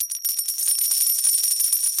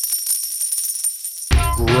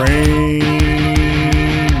Grainmaker.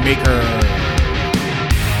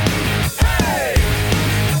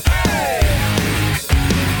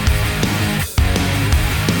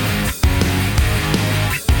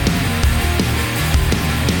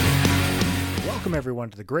 Welcome everyone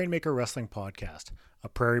to the Grainmaker Wrestling Podcast, a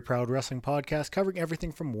Prairie Proud wrestling podcast covering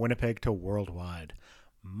everything from Winnipeg to worldwide.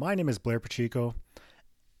 My name is Blair Pacheco,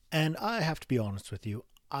 and I have to be honest with you,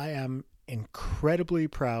 I am incredibly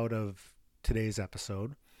proud of today's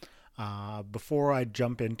episode. Before I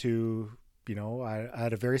jump into, I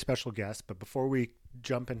had a very special guest, but before we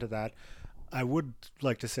jump into that, I would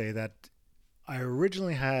like to say that I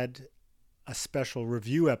originally had a special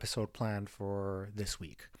review episode planned for this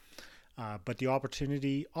week. But the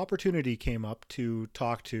opportunity came up to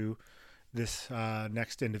talk to this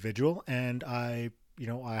next individual, and I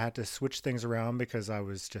had to switch things around because I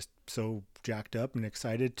was just so jacked up and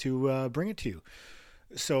excited to bring it to you.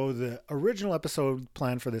 So the original episode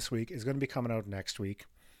planned for this week is going to be coming out next week.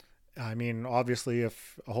 I mean, obviously,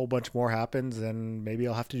 if a whole bunch more happens, then maybe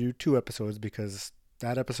I'll have to do 2 episodes because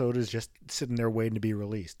that episode is just sitting there waiting to be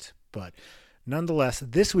released. But nonetheless,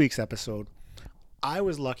 this week's episode, I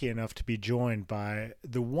was lucky enough to be joined by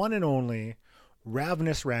the one and only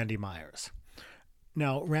Ravenous Randy Myers.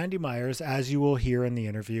 Now, Randy Myers, as you will hear in the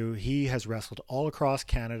interview, he has wrestled all across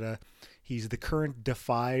Canada. He's the current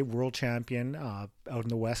Defy World Champion out on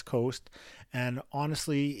the West Coast. And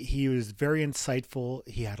honestly, he was very insightful.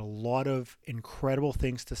 He had a lot of incredible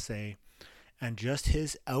things to say. And just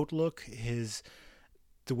his outlook,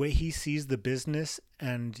 the way he sees the business,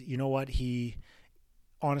 and you know what,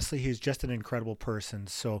 honestly, he's just an incredible person.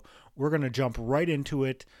 So we're going to jump right into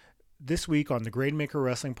it this week on the Grainmaker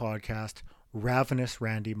Wrestling Podcast, Ravenous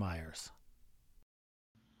Randy Myers.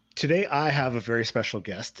 Today, I have a very special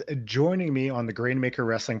guest. Joining me on the Grainmaker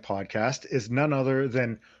Wrestling Podcast is none other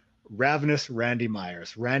than Ravenous Randy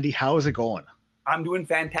Myers. Randy, how's it going? I'm doing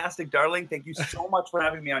fantastic, darling. Thank you so much for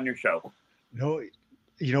having me on your show. No,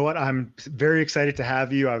 you know what? I'm very excited to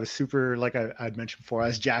have you. I was super, like I'd mentioned before, I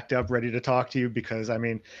was jacked up, ready to talk to you because, I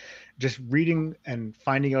mean, just reading and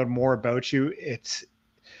finding out more about you,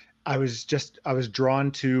 I was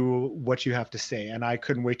drawn to what you have to say, and I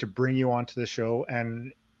couldn't wait to bring you onto the show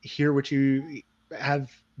and hear what you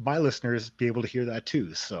have my listeners be able to hear that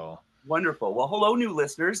too. So wonderful. Well, hello, new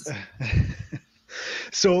listeners.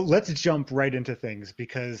 So let's jump right into things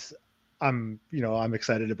because I'm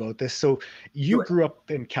excited about this. So you grew up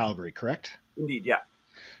in Calgary, correct? Indeed, yeah.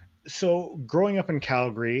 So growing up in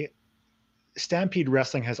Calgary, Stampede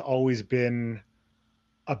Wrestling has always been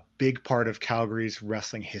a big part of Calgary's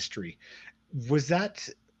wrestling history.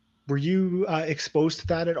 Were you exposed to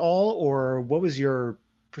that at all, or what was your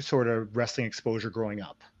sort of wrestling exposure growing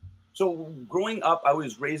up? So growing up, I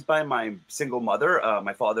was raised by my single mother.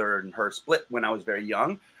 My father and her split when I was very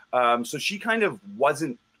young. So she kind of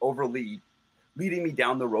wasn't overly leading me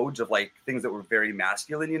down the roads of like things that were very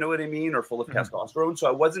masculine, you know what I mean, or full of testosterone. So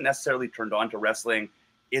I wasn't necessarily turned on to wrestling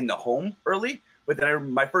in the home early. But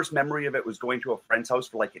then my first memory of it was going to a friend's house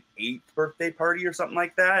for like an 8th birthday party or something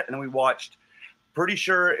like that. And then we watched, pretty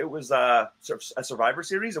sure it was a Survivor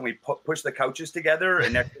Series, and we pushed the couches together.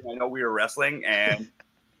 And next thing I know, we were wrestling. And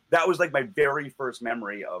that was like my very first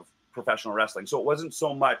memory of professional wrestling. So it wasn't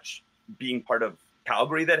so much being part of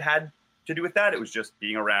Calgary that had to do with that. It was just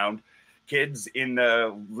being around kids in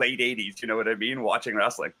the late 80s, you know what I mean, watching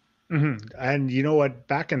wrestling. Mm-hmm. And you know what,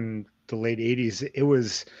 back in the late 80s,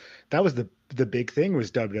 that was the big thing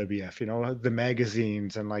was WWF, the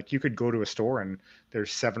magazines, and like you could go to a store and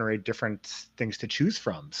there's 7 or 8 different things to choose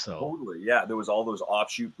from. So totally, yeah, there was all those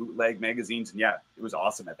offshoot bootleg magazines, and yeah, it was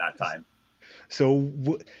awesome at that time. So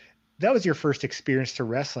that was your first experience to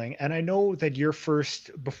wrestling, and I know that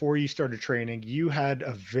before you started training, you had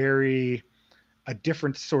a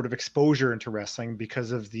different sort of exposure into wrestling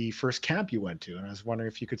because of the first camp you went to. And I was wondering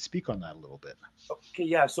if you could speak on that a little bit. Okay.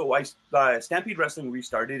 Yeah. So Stampede Wrestling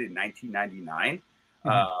restarted in 1999.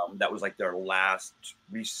 That was like their last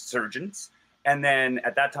resurgence. And then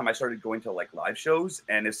at that time I started going to like live shows.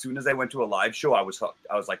 And as soon as I went to a live show, I was hooked.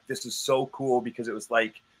 I was like, this is so cool, because it was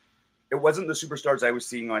like, it wasn't the superstars I was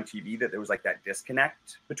seeing on TV that there was like that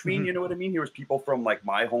disconnect between, you know what I mean? Here was people from like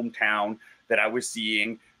my hometown that I was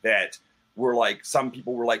seeing that were like, some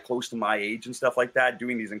people were like close to my age and stuff like that,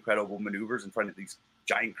 doing these incredible maneuvers in front of these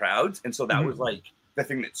giant crowds. And so that was like the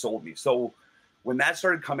thing that sold me. So when that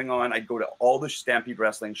started coming on, I'd go to all the Stampede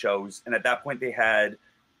Wrestling shows. And at that point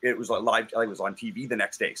it was like live, I was on TV the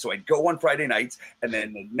next day. So I'd go on Friday nights, and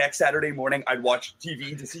then the next Saturday morning, I'd watch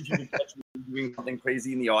TV to see if you could catch me doing something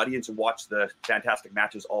crazy in the audience and watch the fantastic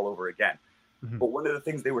matches all over again. But one of the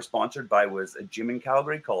things they were sponsored by was a gym in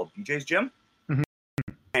Calgary called BJ's Gym.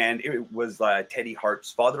 and it was Teddy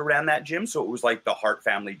Hart's father ran that gym, so it was like the Hart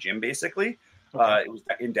family gym basically. Okay. It was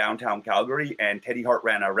in downtown Calgary, and Teddy Hart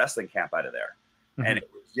ran a wrestling camp out of there. And it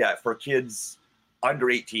was, for kids under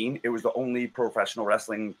 18, it was the only professional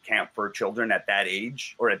wrestling camp for children at that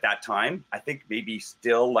age or at that time. I think maybe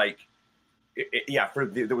still like,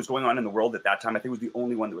 that was going on in the world at that time. I think it was the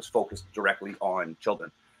only one that was focused directly on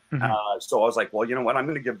children. So I was like, well, you know what? I'm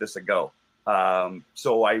going to give this a go.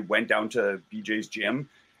 So I went down to BJ's gym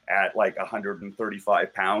at like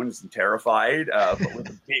 135 pounds and terrified, but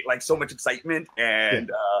with like so much excitement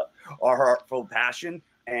and a heartful passion,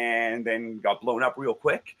 and then got blown up real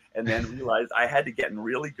quick, and then realized I had to get in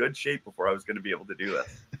really good shape before I was going to be able to do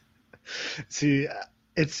this. See,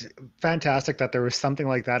 it's fantastic that there was something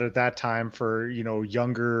like that at that time for,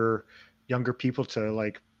 younger people to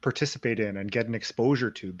like participate in and get an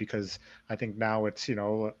exposure to, because I think now it's,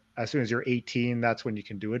 as soon as you're 18, that's when you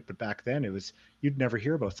can do it. But back then you'd never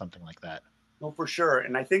hear about something like that. No, for sure.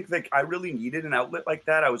 And I think like I really needed an outlet like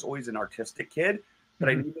that. I was always an artistic kid, but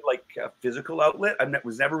I needed like a physical outlet. I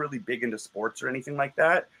was never really big into sports or anything like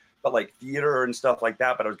that, but like theater and stuff like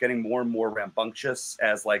that. But I was getting more and more rambunctious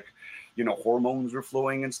as like, hormones were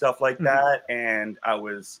flowing and stuff like that. And I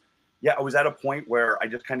was at a point where I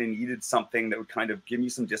just kind of needed something that would kind of give me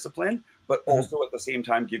some discipline, but also at the same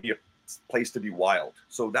time give me a place to be wild.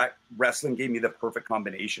 So that wrestling gave me the perfect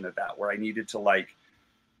combination of that, where I needed to like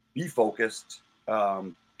be focused,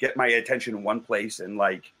 get my attention in one place, and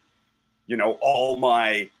like, all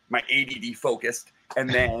my ADD focused, and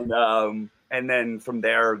then from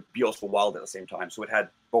there be also wild at the same time. So it had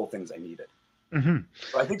both things I needed.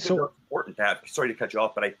 So I think it's important to have. Sorry to cut you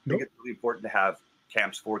off, but I think it's really important to have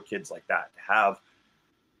camps for kids like that, to have,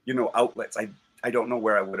 outlets. I don't know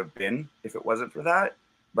where I would have been if it wasn't for that.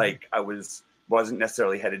 Like I wasn't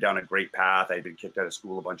necessarily headed down a great path. I'd been kicked out of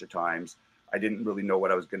school a bunch of times. I didn't really know what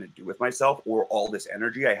I was going to do with myself or all this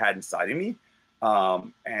energy I had inside of me.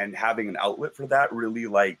 And having an outlet for that really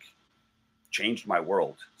like changed my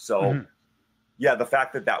world. So the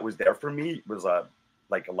fact that was there for me was a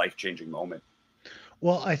life-changing moment.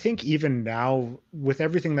 Well, I think even now with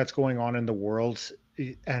everything that's going on in the world,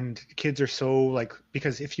 and kids are so like,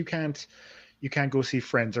 because if you can't go see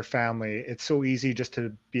friends or family, it's so easy just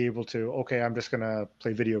to be able to, okay, I'm just going to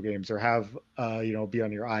play video games or have, be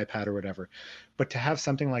on your iPad or whatever. But to have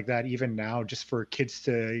something like that, even now, just for kids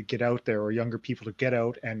to get out there or younger people to get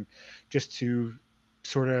out and just to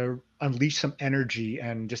sort of unleash some energy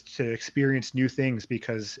and just to experience new things,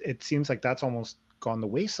 because it seems like that's almost gone the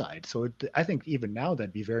wayside. So I think even now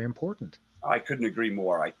that'd be very important. I couldn't agree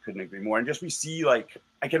more. And just we see like,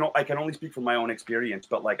 I can only speak from my own experience,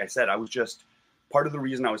 but like I said, I was just part of the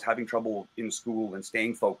reason I was having trouble in school and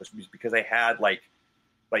staying focused was because I had like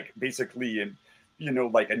basically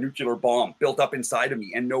like a nuclear bomb built up inside of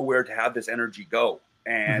me and nowhere to have this energy go.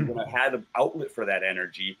 And when I had an outlet for that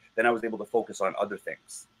energy, then I was able to focus on other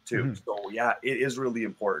things too. So yeah, it is really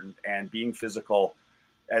important. And being physical,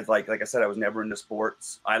 as like I said, I was never into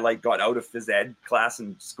sports. I got out of phys ed class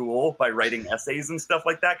in school by writing essays and stuff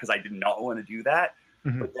like that because I did not want to do that.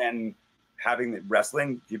 But then having the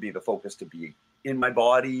wrestling give me the focus to be in my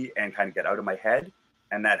body and kind of get out of my head,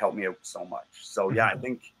 and that helped me out so much. So yeah, I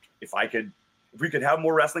think if we could have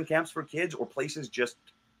more wrestling camps for kids or places, just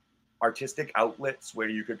artistic outlets where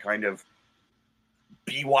you could kind of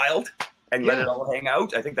be wild and let it all hang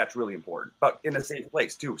out, I think that's really important, but in a safe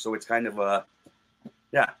place too. So it's kind of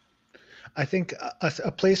I think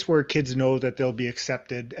a place where kids know that they'll be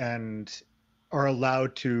accepted and are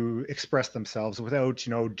allowed to express themselves without,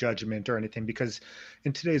 judgment or anything, because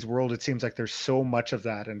in today's world, it seems like there's so much of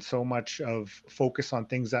that and so much of focus on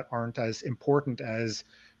things that aren't as important as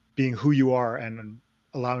being who you are and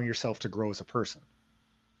allowing yourself to grow as a person.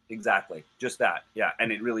 Exactly. Just that. Yeah.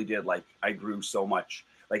 And it really did. Like I grew so much.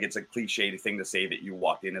 Like it's a cliche thing to say that you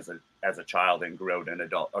walked in as a child and grew out an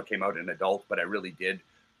adult or came out an adult, but I really did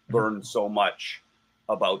learn so much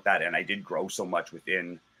about that. And I did grow so much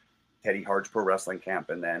within Teddy Hart's pro wrestling camp,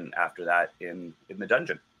 and then after that in the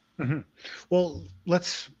dungeon. Well,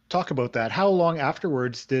 let's talk about that. How long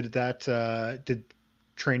afterwards did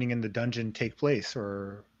training in the dungeon take place,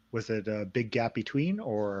 or was it a big gap between?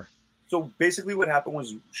 Or so basically what happened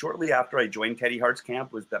was shortly after I joined Teddy Hart's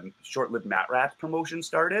camp was the short-lived Mat Rats promotion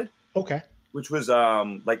started. Okay. Which was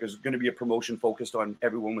it was going to be a promotion focused on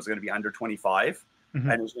everyone was going to be under 25. And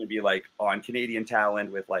it was going to be like on Canadian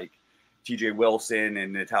talent with like TJ Wilson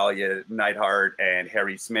and Natalia Neidhart and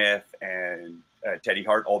Harry Smith and Teddy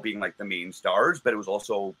Hart all being like the main stars. But it was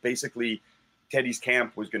also basically Teddy's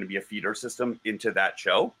camp was going to be a feeder system into that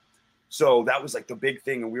show. So that was like the big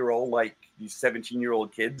thing. And we were all like these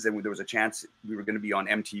 17-year-old kids. And there was a chance we were going to be on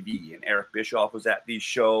MTV. And Eric Bischoff was at these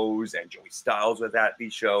shows. And Joey Styles was at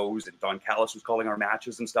these shows. And Don Callis was calling our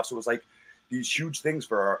matches and stuff. So it was like these huge things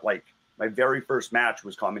for our, like, my very first match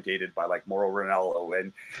was commentated by like Mauro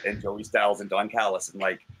Ranallo and Joey Styles and Don Callis. And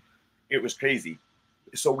like, it was crazy.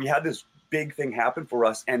 So we had this big thing happen for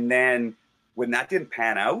us. And then when that didn't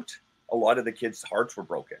pan out, a lot of the kids' hearts were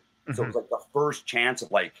broken. Mm-hmm. So it was like the first chance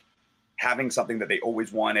of like having something that they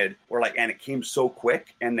always wanted, or like, and it came so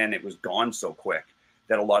quick and then it was gone so quick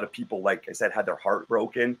that a lot of people, like I said, had their heart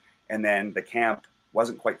broken. And then the camp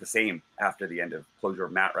wasn't quite the same after the end of closure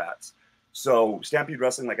of Mat Rats. So Stampede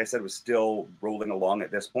Wrestling, like I said, was still rolling along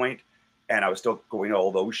at this point. And I was still going to all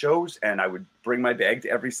those shows, and I would bring my bag to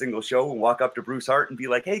every single show and walk up to Bruce Hart and be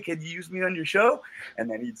like, hey, can you use me on your show? And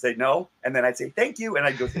then he'd say no. And then I'd say, thank you. And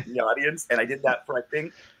I'd go sit in the audience. And I did that for, I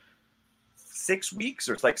think, 6 weeks,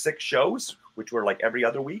 or it's like 6 shows, which were like every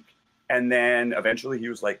other week. And then eventually he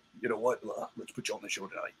was like, you know what, let's put you on the show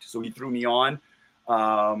tonight. So he threw me on.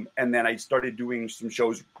 And then I started doing some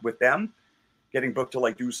shows with them, getting booked to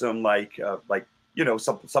like do some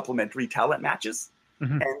supplementary talent matches.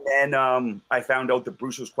 Mm-hmm. And then I found out that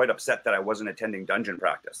Bruce was quite upset that I wasn't attending dungeon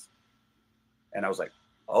practice. And I was like,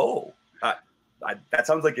 oh, that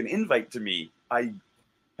sounds like an invite to me. I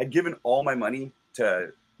had given all my money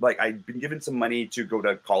to, like, I'd been given some money to go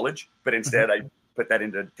to college, but instead I put that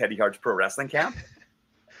into Teddy Hart's pro wrestling camp.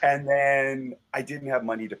 And then I didn't have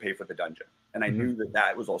money to pay for the dungeon. And I knew that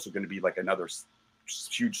that was also going to be like another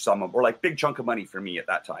huge sum of, or like big chunk of money for me at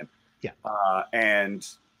that time. Yeah. And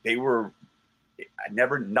they were,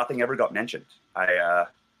 nothing ever got mentioned. I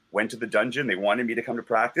went to the dungeon. They wanted me to come to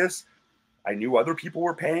practice. I knew other people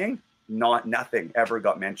were paying. Nothing ever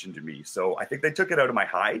got mentioned to me. So I think they took it out of my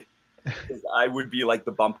hide. I would be like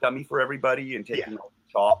the bump dummy for everybody and taking all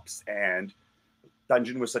the chops. And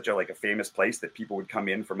dungeon was such a famous place that people would come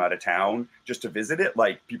in from out of town just to visit it.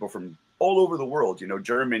 Like people from all over the world,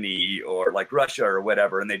 Germany or like Russia or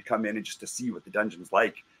whatever. And they'd come in and just to see what the dungeon's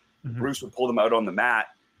like. Mm-hmm. Bruce would pull them out on the mat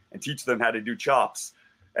and teach them how to do chops.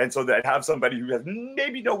 And so they'd have somebody who has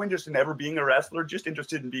maybe no interest in ever being a wrestler, just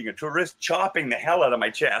interested in being a tourist, chopping the hell out of my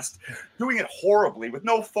chest, doing it horribly with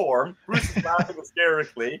no form. Bruce is laughing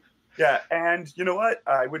hysterically. Yeah. And you know what?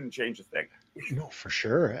 I wouldn't change a thing. No, for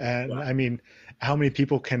sure. And I mean, how many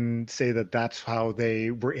people can say that that's how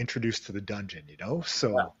they were introduced to the dungeon,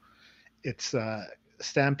 So it's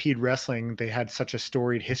Stampede Wrestling. They had such a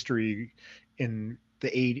storied history in the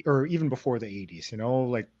 80s, or even before the 80s,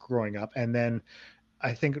 like growing up. And then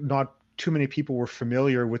I think not too many people were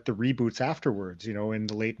familiar with the reboots afterwards, in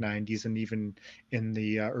the late 90s and even in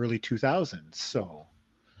the early 2000s. So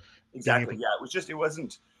exactly. Yeah. It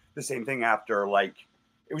wasn't the same thing after, like,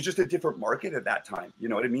 it was just a different market at that time. You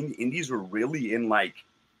know what I mean? The indies were really in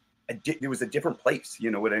it was a different place. You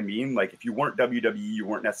know what I mean? Like if you weren't WWE, you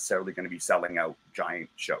weren't necessarily going to be selling out giant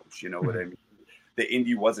shows. You know what I mean? The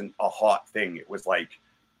indie wasn't a hot thing. It was like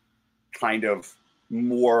kind of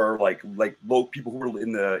more like low people who were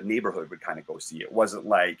in the neighborhood would kind of go see it. It wasn't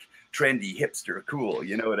like trendy, hipster, cool.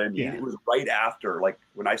 You know what I mean? Yeah. It was right after, like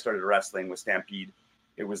when I started wrestling with Stampede,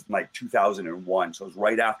 it was like 2001. So it was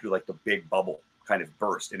right after like the big bubble kind of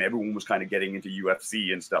burst and everyone was kind of getting into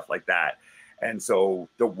UFC and stuff like that. And so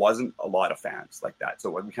there wasn't a lot of fans like that. So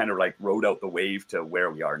we kind of like rode out the wave to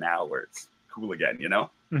where we are now, where it's cool again,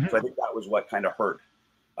 Mm-hmm. So I think that was what kind of hurt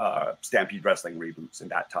Stampede Wrestling reboots in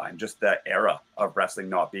that time, just the era of wrestling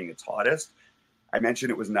not being its hottest. I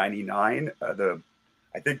mentioned it was 99.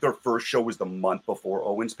 I think their first show was the month before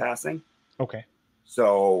Owen's passing. Okay.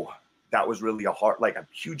 So that was really a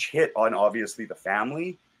huge hit on obviously the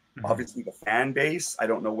family, obviously the fan base. I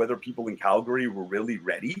don't know whether people in Calgary were really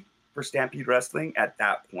ready for Stampede Wrestling at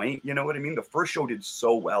that point. You know what I mean? The first show did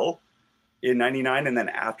so well in 99. And then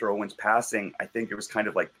after Owen's passing, I think it was kind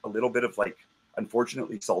of like a little bit of like,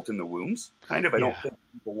 unfortunately, salt in the wounds, kind of. I don't think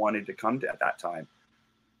people wanted to come to at that time.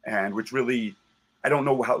 And which really, I don't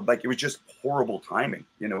know how, like, it was just horrible timing.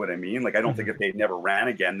 You know what I mean? Like, I don't think if they never ran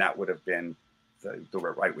again, that would have been the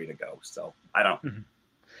right way to go. So I don't. Mm-hmm.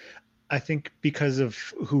 I think because of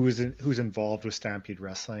who's involved with Stampede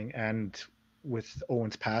Wrestling and with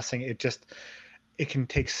Owen's passing, it can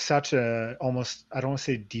take such a almost, I don't want to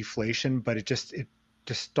say deflation, but it just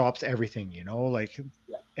stops everything, like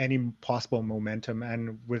any possible momentum,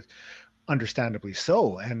 and with understandably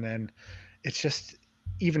so. And then it's just,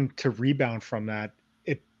 even to rebound from that,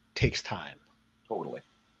 it takes time. Totally.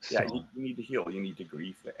 Yeah, you need to heal, you need to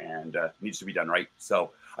grieve, and it needs to be done right.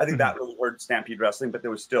 So I think that really hurt Stampede Wrestling, but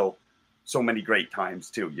there was still so many great times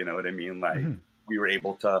too. You know what I mean? Like we were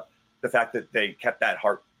able to, the fact that they kept that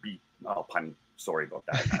heartbeat pun. Sorry about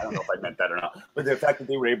that. I don't know if I meant that or not. But the fact that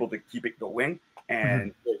they were able to keep it going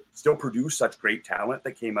and still produce such great talent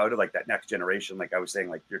that came out of like that next generation. Like I was saying,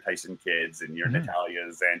 like your Tyson Kids and your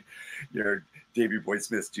Natalias and your Davey Boy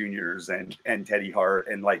Smith Juniors and Teddy Hart.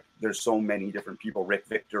 And like, there's so many different people, Rick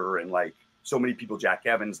Victor, and like so many people, Jack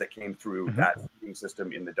Evans, that came through that feeding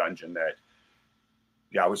system in the dungeon that,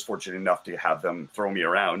 yeah, I was fortunate enough to have them throw me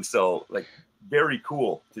around. So like, very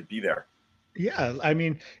cool to be there. Yeah, I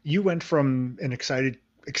mean, you went from an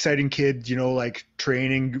exciting kid, you know, like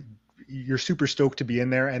training, you're super stoked to be in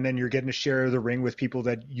there, and then you're getting to share the ring with people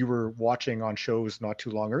that you were watching on shows not too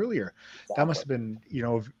long earlier. Exactly. That must have been, you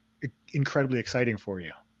know, incredibly exciting for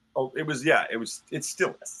you. Oh, it was, yeah, it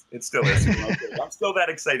still is. It still is. I'm still that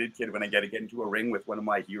excited kid when I get to get into a ring with one of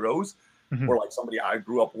my heroes or like somebody I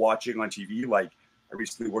grew up watching on TV. Like I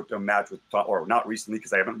recently worked a match with, or not recently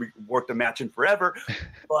because I haven't worked a match in forever,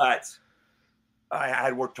 but I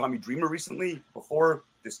had worked Tommy Dreamer recently before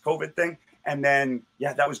this COVID thing. And then,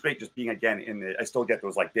 yeah, that was great just being again in the, I still get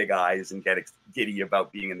those like big eyes and get giddy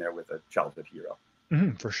about being in there with a childhood hero.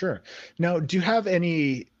 For sure. Now, do you have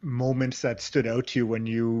any moments that stood out to you when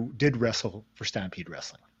you did wrestle for Stampede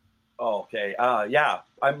Wrestling? Oh, okay. Yeah.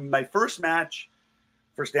 My first match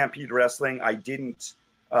for Stampede Wrestling, I didn't,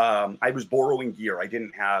 I was borrowing gear. I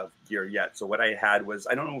didn't have gear yet. So what I had was,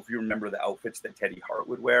 I don't know if you remember the outfits that Teddy Hart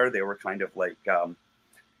would wear. They were kind of like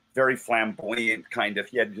very flamboyant kind of,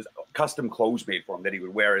 he had just custom clothes made for him that he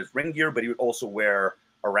would wear as ring gear, but he would also wear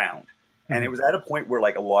around. And it was at a point where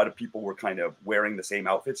like a lot of people were kind of wearing the same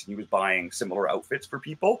outfits and he was buying similar outfits for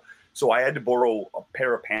people. So I had to borrow a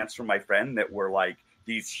pair of pants from my friend that were like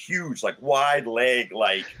these huge, like wide leg,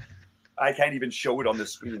 like I can't even show it on the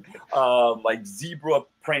screen, like zebra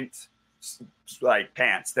print, like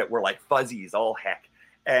pants that were like fuzzies, all heck.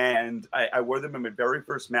 And I wore them in my very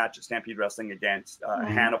first match at Stampede Wrestling against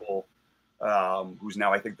Hannibal, who's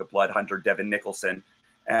now, I think, the Blood Hunter, Devin Nicholson.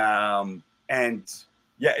 And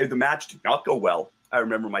yeah, the match did not go well. I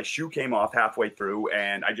remember my shoe came off halfway through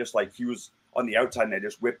and I just like, he was on the outside and I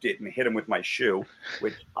just whipped it and hit him with my shoe,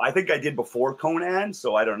 which I think I did before Conan.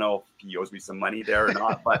 So I don't know if he owes me some money there or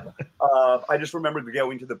not, but I just remember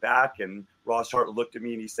going to the back and Ross Hart looked at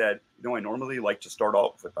me and he said, you know, I normally like to start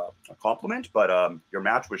off with a compliment, but your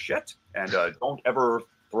match was shit and don't ever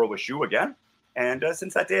throw a shoe again. And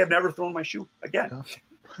since that day, I've never thrown my shoe again.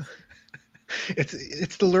 Oh.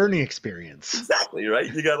 It's the learning experience. Exactly,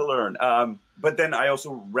 right? You got to learn. But then I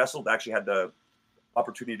also actually had the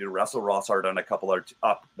opportunity to wrestle Ross Hart on a couple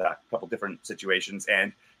different situations,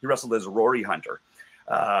 and he wrestled as Rory Hunter.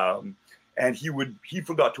 And he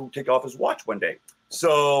forgot to take off his watch one day.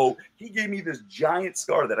 So he gave me this giant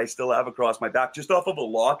scar that I still have across my back just off of a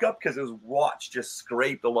lockup because his watch just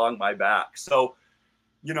scraped along my back. So,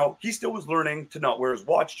 you know, he still was learning to not wear his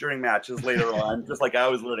watch during matches later on, just like I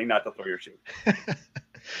was learning not to throw your shoe.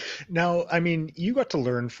 Now, I mean, you got to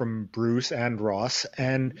learn from Bruce and Ross,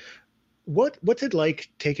 and what's it like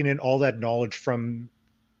taking in all that knowledge from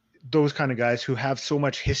those kind of guys who have so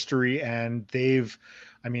much history and they're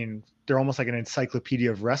almost like an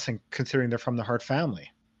encyclopedia of wrestling considering they're from the Hart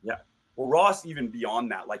family. Yeah. Well, Ross, even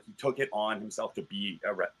beyond that, like he took it on himself to be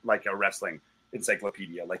a wrestling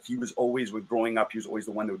encyclopedia. Like he was always, growing up, he was always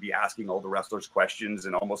the one that would be asking all the wrestlers questions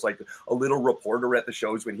and almost like a little reporter at the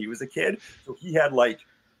shows when he was a kid. So he had like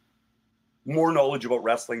more knowledge about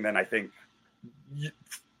wrestling than I think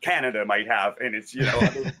Canada might have. And it's, you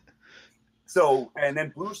know, so, and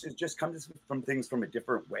then Bruce just comes from things from a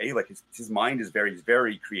different way. Like his mind is very,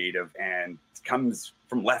 very creative and comes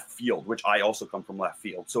from left field, which I also come from left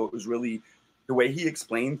field. So it was really, the way he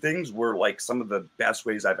explained things were like some of the best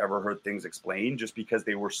ways I've ever heard things explained, just because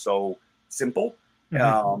they were so simple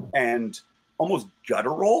and almost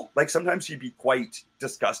guttural. Like sometimes he'd be quite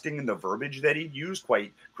disgusting in the verbiage that he'd use,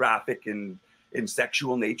 quite graphic and in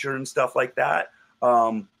sexual nature and stuff like that.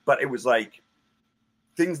 But it was like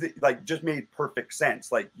things that like just made perfect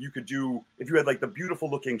sense. Like you could do, if you had like the beautiful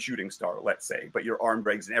looking shooting star, let's say, but your arm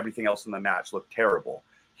breaks and everything else in the match looked terrible.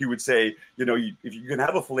 He would say, you know, if you can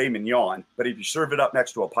have a filet mignon, but if you serve it up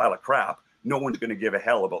next to a pile of crap, no one's going to give a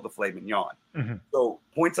hell about the filet mignon. So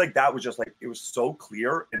points like that was just like, it was so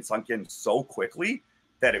clear and sunk in so quickly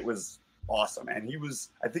that it was awesome. And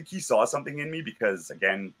I think he saw something in me because,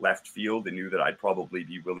 again, left field and knew that I'd probably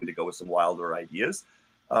be willing to go with some wilder ideas.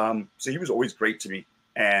 So he was always great to me.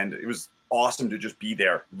 And it was awesome to just be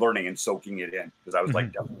there learning and soaking it in because I was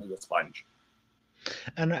like definitely a sponge.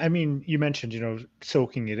 And I mean, you mentioned, you know,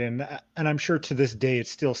 soaking it in, and I'm sure to this day,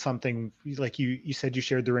 it's still something like you said, you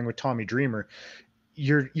shared the ring with Tommy Dreamer.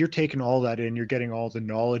 You're taking all that in, you're getting all the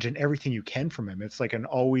knowledge and everything you can from him. It's like an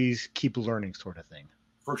always keep learning sort of thing.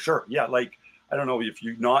 For sure. Yeah. Like, I don't know, if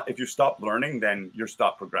you stop learning, then you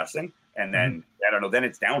stop progressing. And then, I don't know, then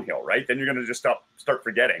it's downhill, right? Then you're going to just start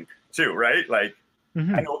forgetting too, right? Like,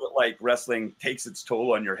 I know that like wrestling takes its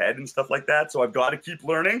toll on your head and stuff like that. So I've got to keep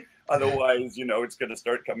learning. Otherwise, it's going to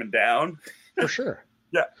start coming down. For sure.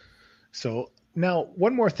 Yeah. So now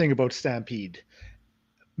one more thing about Stampede.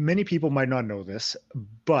 Many people might not know this,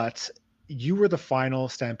 but you were the final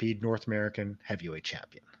Stampede North American heavyweight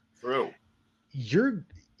champion. True.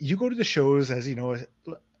 You go to the shows as,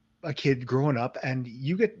 a kid growing up, and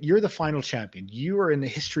you're the final champion. You are in the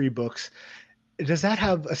history books. Does that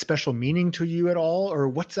have a special meaning to you at all, or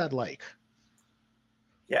what's that like?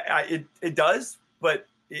 Yeah, it does, but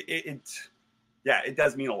it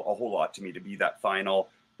does mean a whole lot to me to be that final,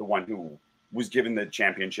 the one who was given the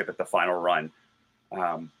championship at the final run.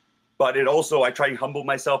 But it also, I try and humble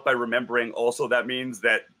myself by remembering also that means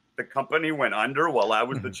that the company went under while I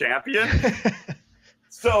was the champion.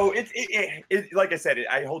 So it like I said, it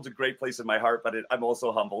holds a great place in my heart, but I'm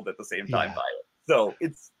also humbled at the same time by it. So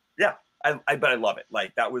but I love it.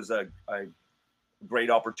 Like, that was a great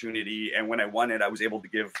opportunity. And when I won it, I was able to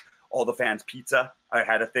give all the fans pizza. I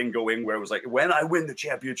had a thing going where it was like, when I win the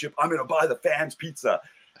championship, I'm going to buy the fans pizza.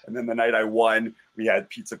 And then the night I won, we had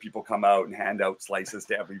pizza people come out and hand out slices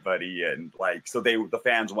to everybody. And like, so the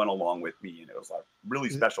fans went along with me, and it was a really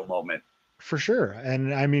special moment. For sure.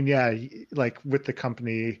 And I mean, yeah, like with the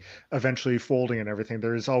company eventually folding and everything,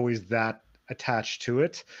 there's always that attached to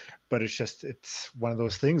it, but it's one of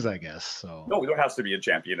those things, I guess. So no, there has to be a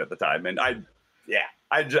champion at the time. And I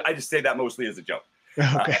just say that mostly as a joke.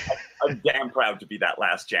 Okay. I'm damn proud to be that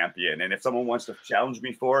last champion. And if someone wants to challenge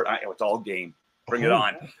me for it, it's all game. Bring it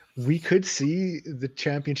on. We could see the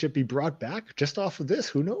championship be brought back just off of this.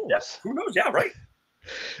 Who knows? Yes. Who knows? Yeah, right.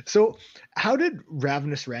 So how did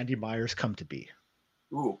Ravenous Randy Myers come to be?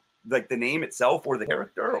 Ooh, like the name itself or the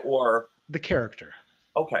character or? The character.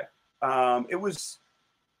 Okay. It was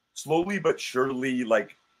slowly but surely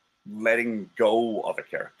like letting go of a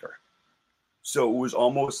character. So it was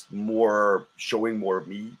almost showing more of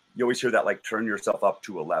me. You always hear that, like, turn yourself up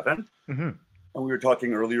to 11. Mm-hmm. And we were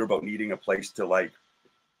talking earlier about needing a place to like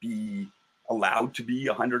be allowed to be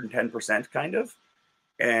 110% kind of.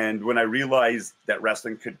 And when I realized that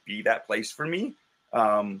wrestling could be that place for me,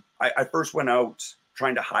 I first went out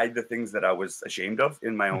trying to hide the things that I was ashamed of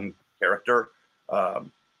in my own character.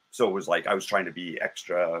 So it was like I was trying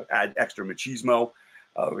to add extra machismo.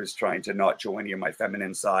 I was trying to not show any of my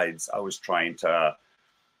feminine sides. I was trying to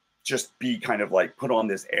just be kind of like put on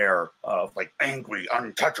this air of like angry,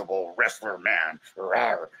 untouchable wrestler man.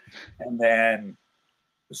 And then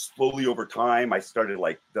slowly over time, I started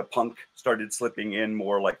like the punk started slipping in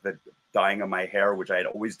more, like the dyeing of my hair, which I had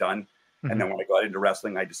always done. Mm-hmm. And then when I got into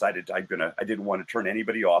wrestling, I decided I didn't want to turn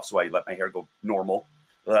anybody off. So I let my hair go normal.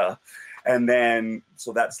 And then,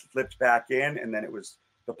 so that slipped back in, and then it was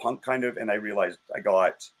the punk kind of, and I realized I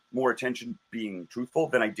got more attention being truthful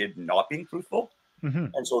than I did not being truthful.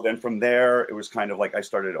 Mm-hmm. And so then from there, it was kind of like I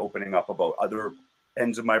started opening up about other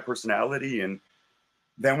ends of my personality. And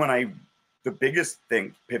then the biggest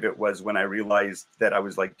pivot was when I realized that I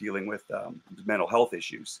was like dealing with mental health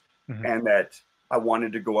issues, mm-hmm. and that I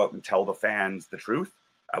wanted to go out and tell the fans the truth.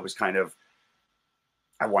 I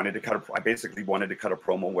basically wanted to cut a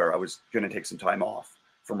promo where I was going to take some time off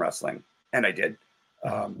from wrestling. And I did,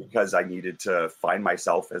 because I needed to find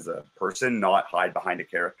myself as a person, not hide behind a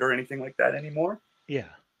character or anything like that anymore. Yeah.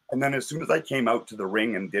 And then as soon as I came out to the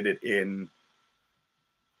ring and did it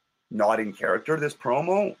not in character, this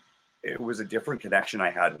promo, it was a different connection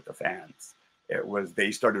I had with the fans.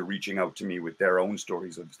 They started reaching out to me with their own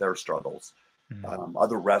stories of their struggles. Mm-hmm.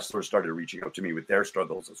 Other wrestlers started reaching out to me with their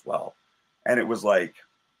struggles as well. And it was like,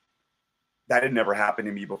 that had never happened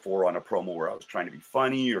to me before on a promo where I was trying to be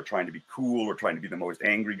funny or trying to be cool or trying to be the most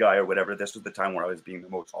angry guy or whatever. This was the time where I was being the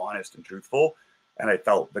most honest and truthful. And I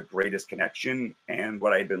felt the greatest connection and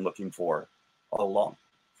what I had been looking for all along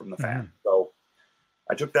from the fan. Mm-hmm. So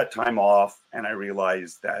I took that time off, and I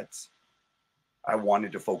realized that I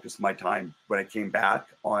wanted to focus my time when I came back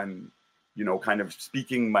on, kind of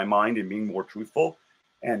speaking my mind and being more truthful,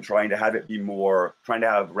 and trying to have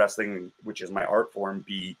wrestling, which is my art form,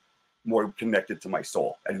 be more connected to my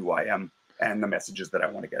soul and who I am and the messages that I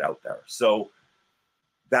want to get out there. So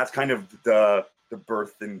that's kind of the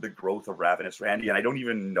birth and the growth of Ravenous Randy. And I don't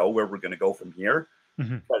even know where we're going to go from here,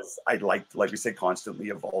 mm-hmm. because I'd like we say, constantly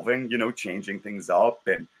evolving, changing things up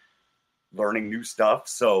and learning new stuff.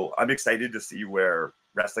 So I'm excited to see where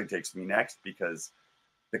wrestling takes me next, because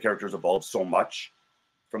the character's evolved so much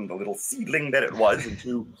from the little seedling that it was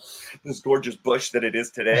into this gorgeous bush that it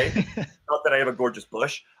is today. Not that I have a gorgeous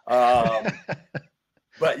bush. But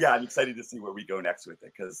But yeah, I'm excited to see where we go next with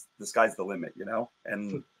it, because the sky's the limit, you know?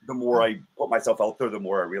 And the more I put myself out there, the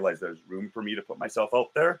more I realize there's room for me to put myself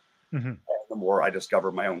out there. Mm-hmm. And the more I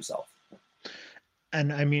discover my own self.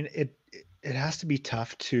 And I mean, it has to be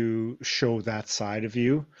tough to show that side of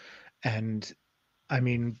you. And I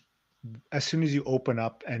mean, as soon as you open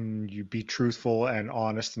up and you be truthful and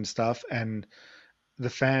honest and stuff, and the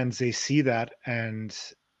fans, they see that, and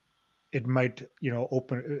it might, you know,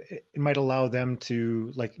 it might allow them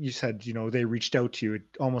to, like you said, you know, they reached out to you.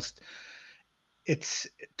 It's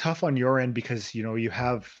tough on your end because, you know, you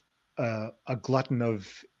have a glutton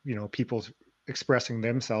of, you know, people expressing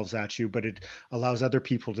themselves at you, but it allows other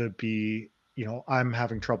people to be, you know, I'm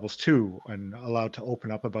having troubles too, and allowed to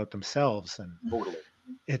open up about themselves. And Totally.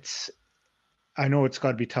 I know it's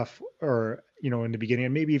got to be tough, or, you know, in the beginning,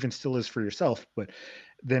 and maybe even still is for yourself, but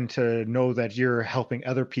then to know that you're helping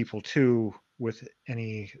other people too with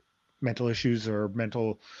any mental issues or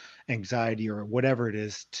mental anxiety or whatever it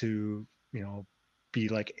is, to, you know, be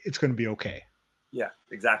like, it's going to be okay. Yeah,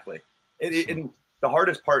 exactly. And the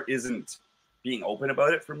hardest part isn't being open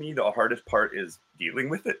about it for me. The hardest part is dealing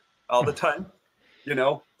with it all the time. You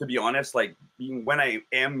know, to be honest, like when I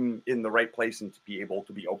am in the right place and to be able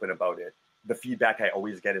to be open about it, the feedback I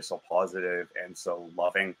always get is so positive and so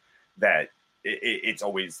loving that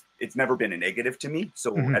it's never been a negative to me.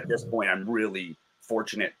 So at this point, I'm really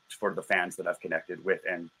fortunate for the fans that I've connected with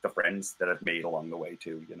and the friends that I've made along the way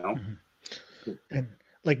too, you know? And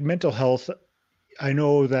like mental health, I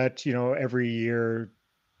know that, you know, every year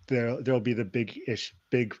there'll be the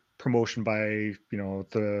big promotion by, you know,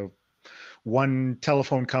 the one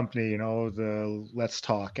telephone company, you know, the Let's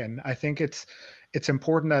Talk. And I think it's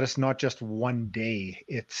important that it's not just one day,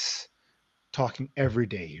 it's talking every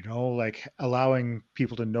day, you know, like allowing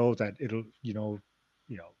people to know that it'll, you know,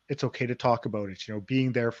 it's okay to talk about it, you know,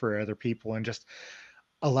 being there for other people, and just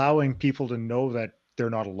allowing people to know that they're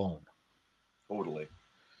not alone. Totally.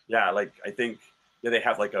 Yeah, like I think they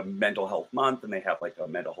have like a mental health month, and they have like a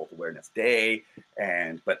mental health awareness day,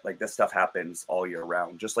 but like this stuff happens all year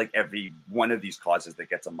round. Just like every one of these causes that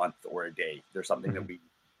gets a month or a day, there's something that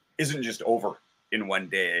isn't just over in one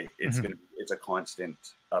day. It's it's a constant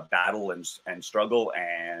battle and struggle,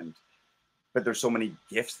 but there's so many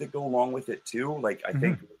gifts that go along with it too. Like I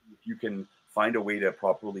think if you can find a way to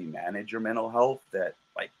properly manage your mental health, that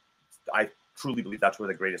like I truly believe that's where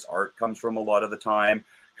the greatest art comes from. A lot of the time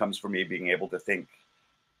comes from me being able to think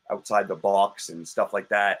outside the box and stuff like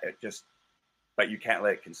that. But you can't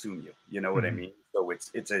let it consume you. You know what I mean? So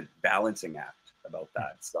it's a balancing act about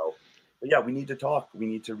that. So, but yeah, we need to talk. We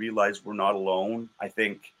need to realize we're not alone. I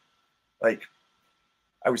think, like,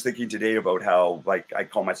 I was thinking today about how, like, I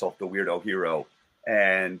call myself the weirdo hero,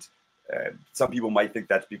 and some people might think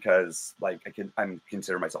that's because, like, I'm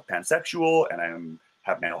consider myself pansexual and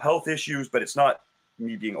have mental health issues, but it's not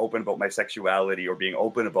me being open about my sexuality or being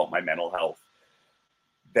open about my mental health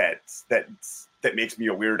that makes me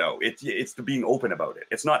a weirdo. It's the being open about it.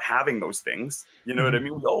 It's not having those things. You know what I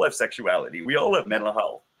mean? We all have sexuality. We all have mental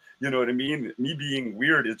health. You know what I mean? Me being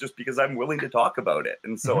weird is just because I'm willing to talk about it.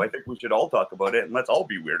 And so I think we should all talk about it, and let's all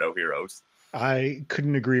be weirdo heroes. I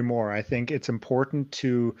couldn't agree more. I think it's important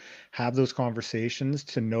to have those conversations,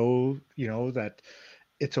 to know, you know, that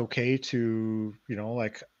it's okay to, you know,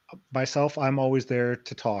 like myself, I'm always there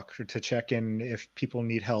to talk, to check in if people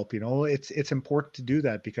need help. You know, it's important to do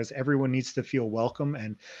that because everyone needs to feel welcome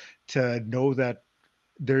and to know that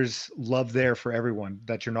there's love there for everyone,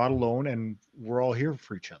 that you're not alone, and we're all here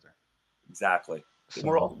for each other. Exactly. So,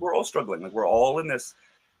 we're all struggling. Like we're all in this.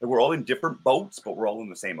 Like we're all in different boats, but we're all in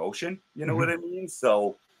the same ocean. You know what I mean?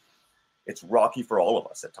 So it's rocky for all of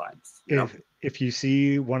us at times. You know? If you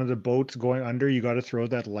see one of the boats going under, you got to throw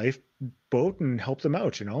that lifeboat and help them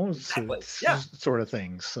out. You know, exactly. Sort of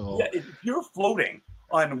things. So yeah, if you're floating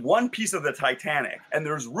on one piece of the Titanic and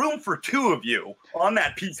there's room for two of you on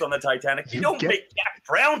that piece on the Titanic, you don't make Jack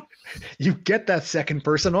drown. You get that second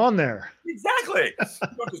person on there. Exactly. You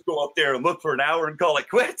don't just go out there and look for an hour and call it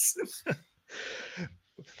quits.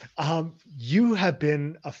 You have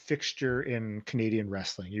been a fixture in Canadian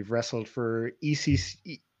wrestling. You've wrestled for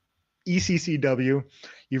ECCW.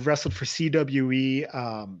 You've wrestled for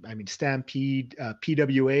CWE. Stampede,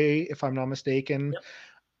 PWA, if I'm not mistaken. Yep.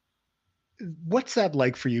 What's that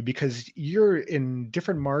like for you? Because you're in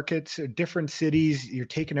different markets, different cities. You're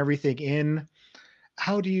taking everything in.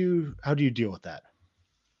 How do you deal with that?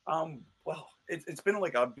 Well, it's been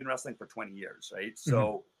like I've been wrestling for 20 years, right?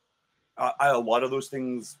 So a lot of those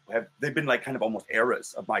things they've been like kind of almost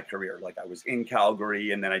eras of my career. Like I was in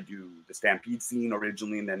Calgary, and then I do the Stampede scene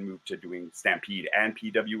originally, and then moved to doing Stampede and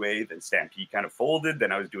PWA. Then Stampede kind of folded.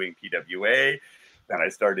 Then I was doing PWA. Then I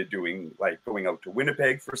started doing like going out to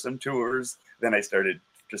Winnipeg for some tours. Then I started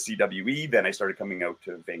to CWE. Then I started coming out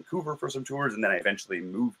to Vancouver for some tours, and then I eventually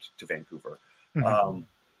moved to Vancouver.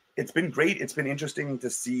 It's been great. It's been interesting to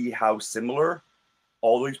see how similar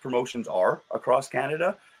all these promotions are across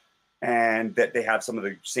Canada, and that they have some of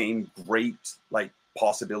the same great like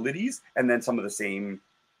possibilities, and then some of the same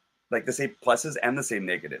pluses and the same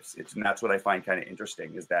negatives. And that's what I find kind of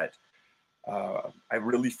interesting, is that I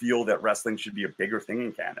really feel that wrestling should be a bigger thing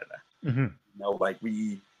in Canada. You know, I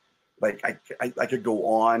could go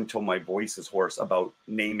on till my voice is hoarse about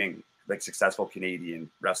naming like successful Canadian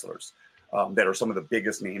wrestlers that are some of the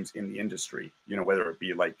biggest names in the industry. You know, whether it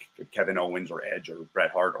be like Kevin Owens or Edge or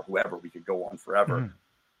Bret Hart or whoever, we could go on forever.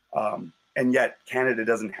 And yet Canada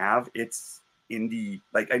doesn't have its indie.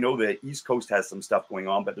 Like, I know the East Coast has some stuff going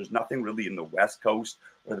on, but there's nothing really in the West Coast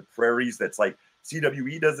or the prairies that's like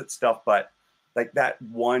CWE does its stuff, but like that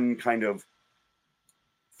one kind of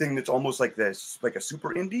thing that's almost like this, like a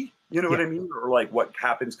super indie, you know what I mean? Or like what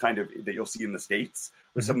happens kind of that you'll see in the States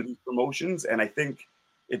with some of these promotions. And I think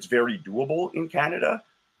it's very doable in Canada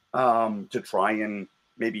to try and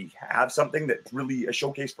maybe have something that's really a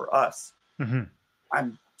showcase for us.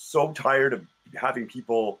 I'm so tired of having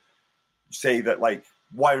people say that, like,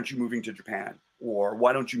 why aren't you moving to Japan? Or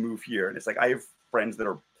why don't you move here? And it's like, I have friends that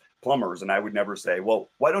are plumbers, and I would never say, well,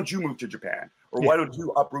 why don't you move to Japan? Or why don't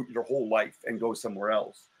you uproot your whole life and go somewhere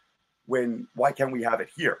else? Why can't we have it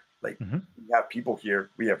here? Like, we have people here,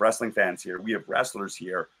 we have wrestling fans here, we have wrestlers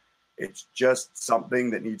here. It's just something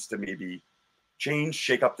that needs to maybe change,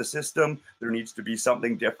 shake up the system. There needs to be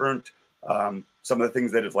something different. Some of the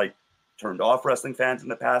things that have like turned off wrestling fans in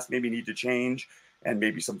the past maybe need to change, and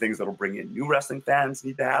maybe some things that'll bring in new wrestling fans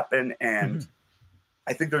need to happen. And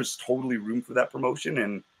I think there's totally room for that promotion.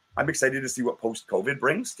 And I'm excited to see what post-COVID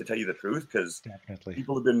brings, to tell you the truth, because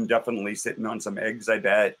people have been definitely sitting on some eggs, I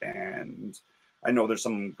bet. And I know there's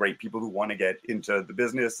some great people who want to get into the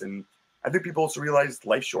business. And I think people also realize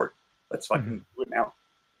life's short. Let's fucking do it now.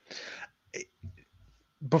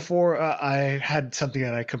 Before I had something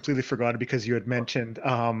that I completely forgot, because you had mentioned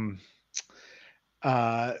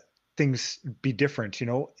things be different. You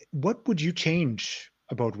know, what would you change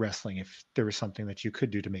about wrestling if there was something that you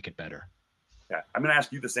could do to make it better? Yeah, I'm going to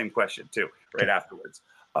ask you the same question too, right afterwards.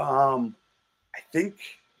 I think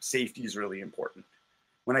safety is really important.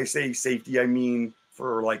 When I say safety, I mean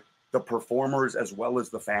for like the performers as well as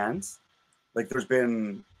the fans. Like, there's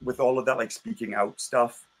been, with all of that, like speaking out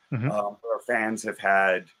stuff, our fans have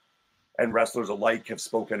had, and wrestlers alike have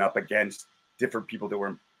spoken up against different people that were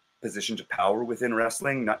in positions of power within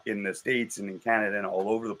wrestling, not in the States and in Canada and all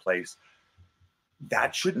over the place.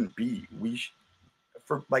 That shouldn't be.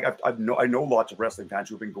 I know lots of wrestling fans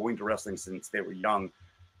who have been going to wrestling since they were young,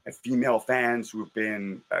 and female fans who have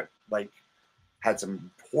been had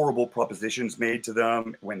some horrible propositions made to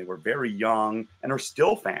them when they were very young, and are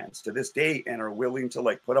still fans to this day and are willing to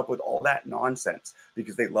like put up with all that nonsense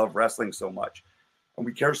because they love wrestling so much. And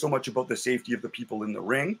we care so much about the safety of the people in the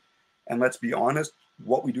ring. And let's be honest,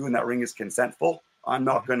 what we do in that ring is consentful. I'm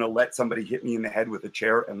not going to let somebody hit me in the head with a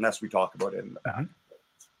chair unless we talk about it in the back.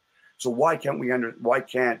 So why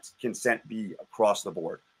can't consent be across the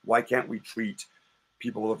board? Why can't we treat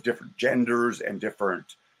people of different genders and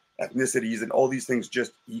different ethnicities and all these things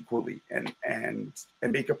just equally, and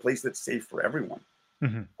make a place that's safe for everyone?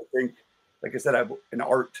 I think, like I said, I'm an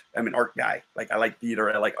art guy. Like, I like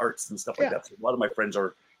theater, I like arts and stuff like that. So a lot of my friends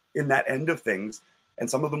are in that end of things, and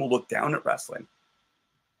some of them will look down at wrestling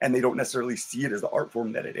and they don't necessarily see it as the art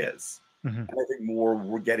form that it is. And I think more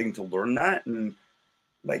we're getting to learn that. And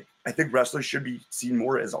like, I think wrestlers should be seen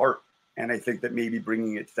more as art. And I think that maybe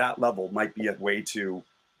bringing it to that level might be a way to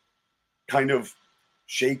kind of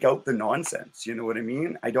shake out the nonsense. You know what I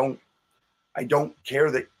mean? I don't care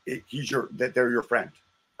that that they're your friend.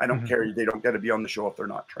 I don't care. They don't get to be on the show if they're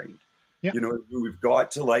not trained. You know, we've got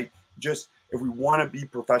to like, just, if we want to be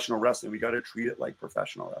professional wrestling, we got to treat it like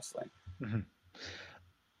professional wrestling.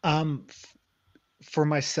 For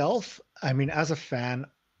myself, I mean, as a fan,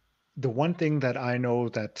 the one thing that I know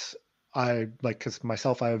that I like, because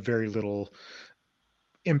myself, I have very little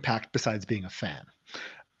impact besides being a fan.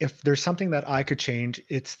 If there's something that I could change,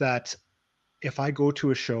 it's that if I go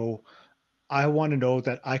to a show, I want to know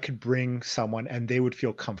that I could bring someone and they would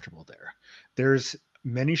feel comfortable there. There's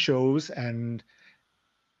many shows, and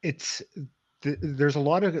there's a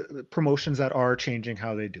lot of promotions that are changing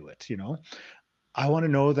how they do it. You know, I want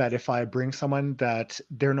to know that if I bring someone, that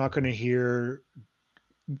they're not going to hear,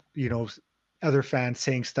 you know, other fans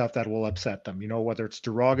saying stuff that will upset them, you know, whether it's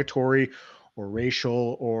derogatory or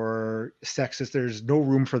racial or sexist. There's no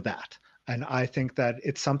room for that. And I think that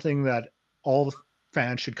it's something that all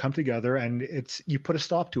fans should come together, and you put a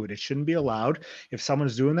stop to it. It shouldn't be allowed. If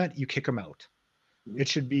someone's doing that, you kick them out. Mhm. It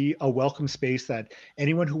should be a welcome space that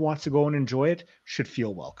anyone who wants to go and enjoy it should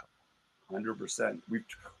feel welcome. 100%.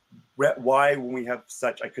 Why when we have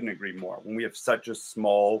such, I couldn't agree more. When we have such a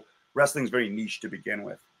small, wrestling's very niche to begin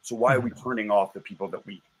with. So why are we turning off the people that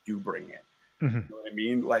we do bring in? Mm-hmm. You know what I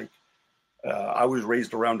mean? Like, I was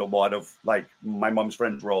raised around a lot of, like, my mom's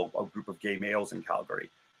friends were all a group of gay males in Calgary.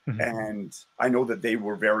 Mm-hmm. And I know that they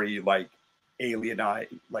were very, like,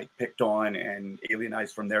 alienized, like picked on and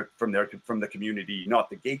alienized from the community, not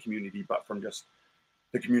the gay community, but from just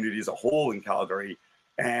the community as a whole in Calgary.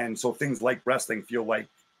 And so things like wrestling feel like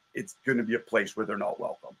it's going to be a place where they're not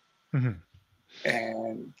welcome. Mm-hmm.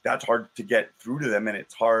 And that's hard to get through to them. And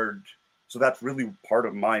it's hard. So that's really part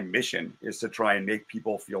of my mission, is to try and make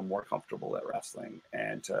people feel more comfortable at wrestling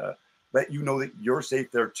and to let you know that you're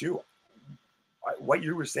safe there too. What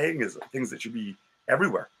you were saying is things that should be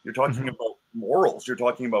everywhere. You're talking about morals. You're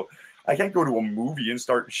talking about, I can't go to a movie and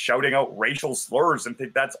start shouting out racial slurs and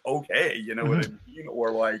think that's okay. You know what I mean?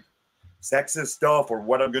 Or like sexist stuff, or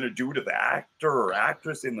what I'm going to do to the actor or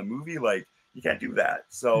actress in the movie. Like, you can't do that.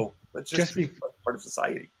 So let's just be part of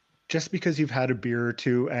society. Just because you've had a beer or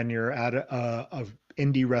two and you're at a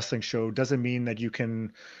indie wrestling show doesn't mean that you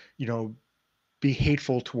can, be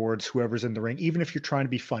hateful towards whoever's in the ring, even if you're trying to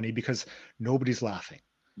be funny, because nobody's laughing.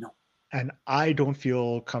 No. And I don't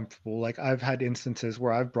feel comfortable. Like, I've had instances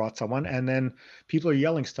where I've brought someone and then people are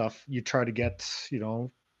yelling stuff. You try to get,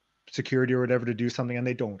 security or whatever to do something, and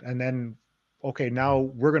they don't. And then, okay, now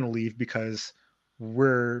we're going to leave because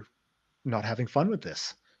we're not having fun with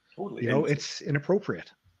this. Totally. It's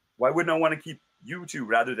inappropriate. Why wouldn't I want to keep you two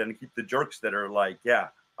rather than keep the jerks that are like, yeah,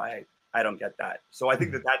 I don't get that. So I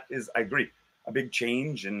think that is, I agree, a big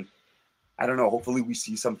change. And I don't know, hopefully we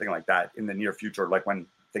see something like that in the near future, like when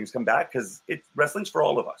things come back, because wrestling's for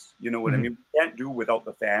all of us. You know what I mean? We can't do without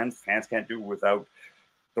the fans. Fans can't do without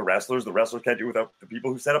the wrestlers. The wrestlers can't do without the people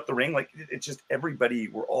who set up the ring. Like, it's just everybody.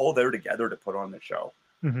 We're all there together to put on the show.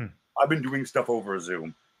 I've been doing stuff over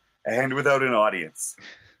Zoom and without an audience.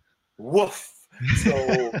 Woof.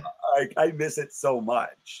 So I miss it so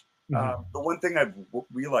much. The one thing I've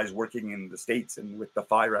realized working in the States and with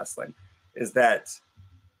Defy Wrestling is that,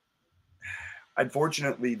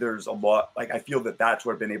 unfortunately, there's a lot, like, I feel that that's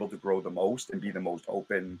where I've been able to grow the most and be the most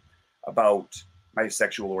open about my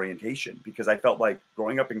sexual orientation, because I felt like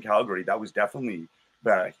growing up in Calgary, that was definitely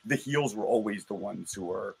the heels were always the ones who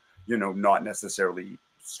were, not necessarily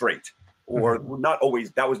straight, or not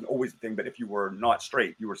always, that wasn't always the thing, but if you were not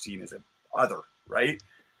straight, you were seen as an other, right?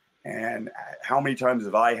 And how many times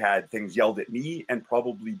have I had things yelled at me and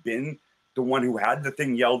probably been the one who had the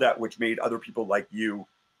thing yelled at, which made other people like you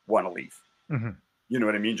want to leave. You know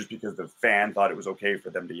what I mean? Just because the fan thought it was okay for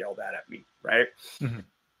them to yell that at me, right?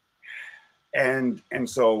 And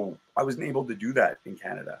so I wasn't able to do that in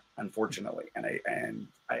Canada, unfortunately, and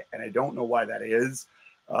I don't know why that is.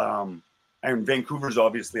 And Vancouver's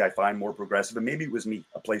obviously, I find, more progressive, and maybe it was me,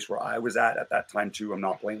 a place where I was at that time too. I'm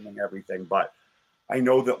not blaming everything, but I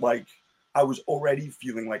know that, like, I was already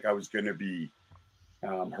feeling like I was going to be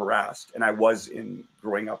harassed, and I was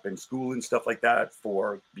growing up in school and stuff like that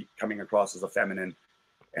for coming across as a feminine,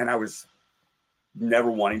 and I was never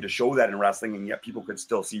wanting to show that in wrestling, and yet people could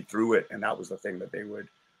still see through it, and that was the thing that they would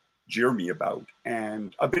jeer me about.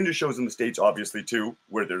 And I've been to shows in the States, obviously, too,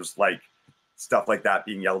 where there's like stuff like that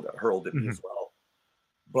being hurled at me as well.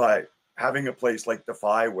 But having a place like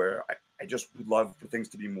Defy, where I just would love for things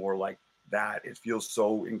to be more like that. It feels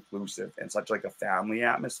so inclusive and such like a family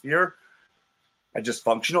atmosphere. A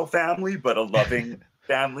dysfunctional family, but a loving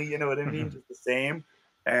family, you know what I mean? Just the same.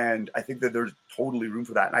 And I think that there's totally room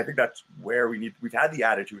for that. And I think that's where we've had the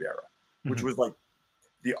Attitude Era, which was like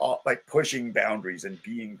like pushing boundaries and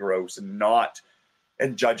being gross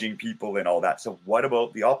and judging people and all that. So what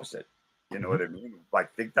about the opposite? You know what I mean? I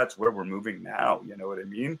think that's where we're moving now. You know what I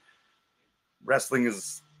mean? Wrestling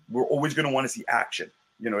we're always going to want to see action.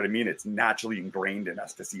 You know what I mean? It's naturally ingrained in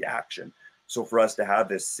us to see action. So for us to have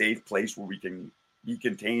this safe place where we can be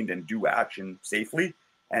contained and do action safely,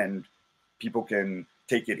 and people can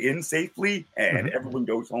take it in safely, and everyone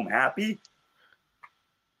goes home happy.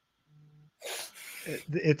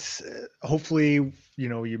 It's hopefully,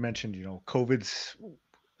 you mentioned, COVID's,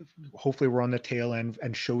 hopefully we're on the tail end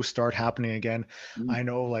and shows start happening again. I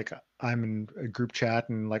know, like, I'm in a group chat,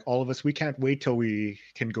 and like all of us, we can't wait till we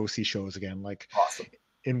can go see shows again. Like, awesome.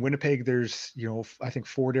 In Winnipeg, there's, I think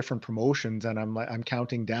 4 different promotions, and I'm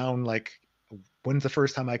counting down, like, when's the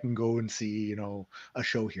first time I can go and see, a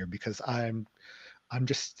show here, because I'm I'm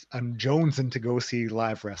jonesing to go see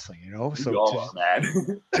live wrestling, We so all are,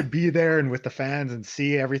 man. to be there and with the fans and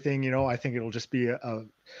see everything, I think it'll just be a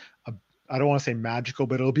I don't want to say magical,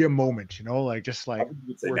 but it'll be a moment, like just I like think you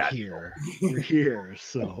would say magical. we're here.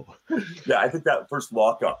 So Yeah, I think that first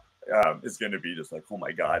lockup is going to be just like, oh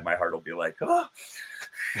my god, my heart will be like, oh.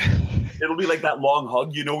 It'll be like that long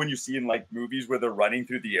hug, when you see in like movies where they're running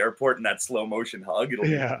through the airport and that slow motion hug. It'll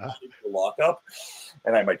be yeah. the lockup,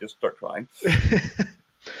 and I might just start crying.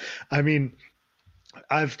 I mean,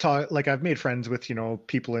 I've made friends with,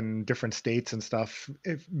 people in different states and stuff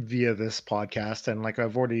via this podcast. And like,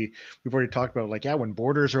 we've already talked about like, yeah, when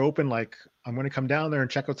borders are open, like I'm going to come down there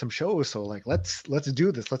and check out some shows. So like, let's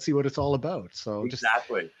do this. Let's see what it's all about. So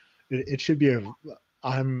exactly. It should be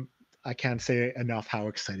I can't say enough how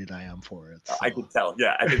excited I am for it. So. I can tell.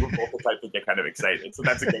 Yeah. I think we're both the type to get kind of excited. So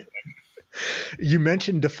that's a good thing. You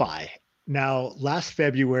mentioned Defy. Now, last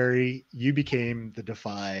February, you became the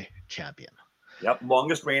Defy champion. Yep,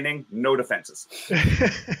 longest reigning, no defenses.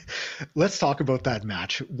 Let's talk about that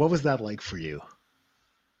match. What was that like for you?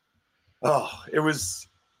 Oh, it was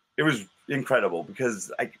incredible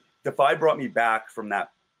because Defy brought me back from that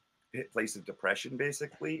place of depression.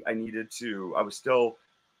 Basically, I was still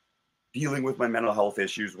dealing with my mental health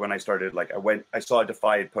issues when I started. Like I saw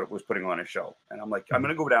Defy was putting on a show, and I'm like, I'm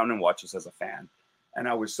gonna go down and watch this as a fan. And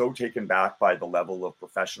I was so taken back by the level of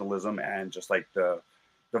professionalism and just like the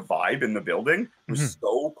vibe in the building was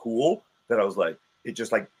so cool that I was like, it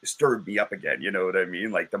just like stirred me up again. You know what I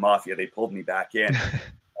mean? Like the Mafia, they pulled me back in.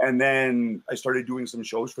 And then I started doing some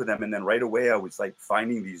shows for them. And then right away, I was like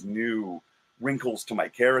finding these new wrinkles to my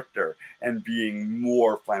character and being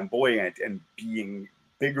more flamboyant and being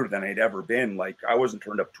bigger than I'd ever been. Like I wasn't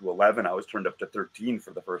turned up to 11. I was turned up to 13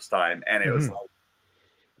 for the first time. And it was like,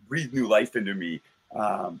 breathed new life into me.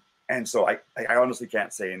 And so I honestly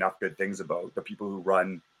can't say enough good things about the people who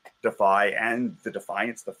run Defy and the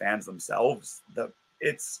Defiance, the fans themselves.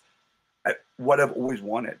 It's what I've always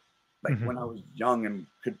wanted. Like when I was young and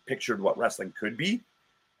pictured what wrestling could be.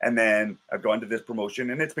 And then I've gone to this promotion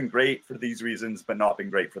and it's been great for these reasons, but not been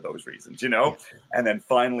great for those reasons, And then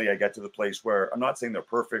finally I get to the place where I'm not saying they're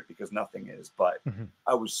perfect because nothing is, but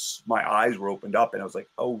my eyes were opened up and I was like,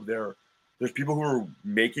 oh, there's people who are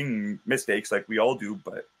making mistakes like we all do,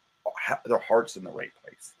 but their heart's in the right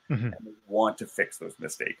place. And they want to fix those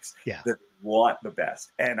mistakes. Yeah. They want the best.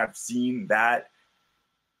 And I've seen that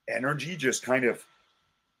energy just kind of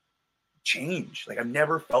change. Like I've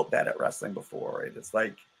never felt that at wrestling before. It's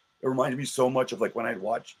like, it reminded me so much of like when I'd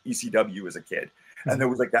watch ECW as a kid. And there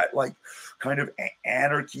was like that like kind of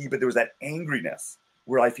anarchy, but there was that angriness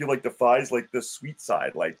where I feel like Defy's like the sweet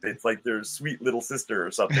side, like it's like their sweet little sister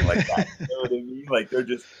or something like that. You know what I mean? Like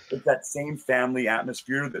it's that same family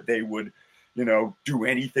atmosphere that they would, do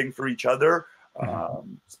anything for each other.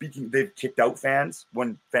 They've kicked out fans.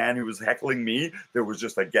 One fan who was heckling me, there was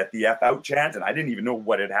just like get the F out chant, and I didn't even know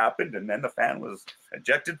what had happened. And then the fan was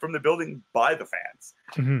ejected from the building by the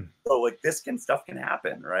fans. So like stuff can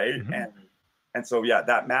happen, right? And so yeah,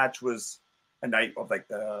 that match was a night of like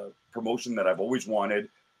the promotion that I've always wanted,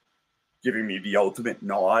 giving me the ultimate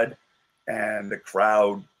nod, and the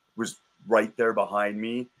crowd was right there behind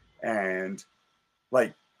me, and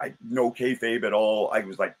like no kayfabe at all. I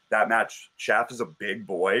was like, that match, Shaft is a big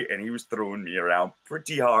boy, and he was throwing me around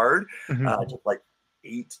pretty hard, just like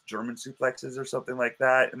 8 German suplexes or something like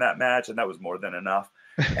that in that match, and that was more than enough.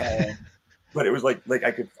 But it was like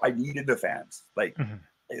I needed the fans, like.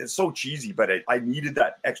 It's so cheesy, but I needed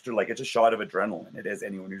that extra, like it's a shot of adrenaline. It is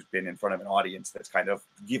anyone who's been in front of an audience that's kind of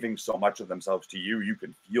giving so much of themselves to you. You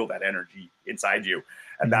can feel that energy inside you.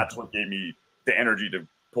 And that's what gave me the energy to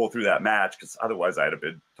pull through that match, because otherwise I'd have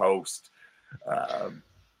been toast. And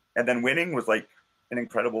then winning was like an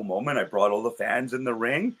incredible moment. I brought all the fans in the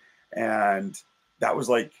ring, and that was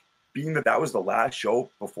like that was the last show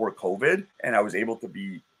before COVID. And I was able to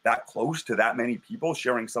be that close to that many people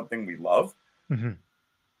sharing something we love.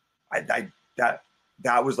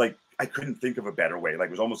 That was like, I couldn't think of a better way. Like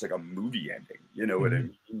it was almost like a movie ending, you know what I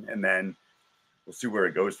mean? And then we'll see where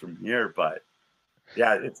it goes from here. But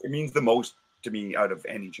yeah, it means the most to me out of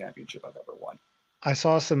any championship I've ever won. I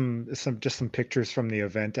saw some pictures from the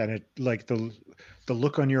event, and it like the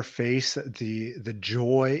look on your face, the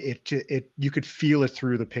joy, it you could feel it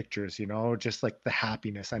through the pictures, just like the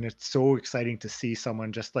happiness. And it's so exciting to see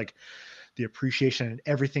someone just like the appreciation and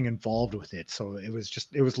everything involved with it. So it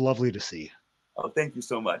was lovely to see. Oh, thank you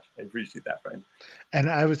so much. I appreciate that, friend. And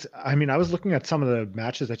I was looking at some of the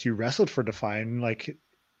matches that you wrestled for Defy, and like,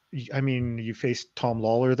 you faced Tom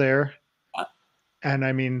Lawler there.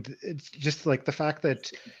 And it's just like the fact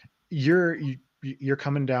that you're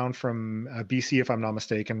coming down from BC, if I'm not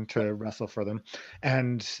mistaken, to wrestle for them,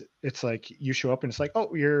 and it's like you show up and it's like,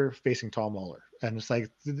 oh, you're facing Tom Lawler, and it's like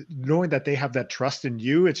knowing that they have that trust in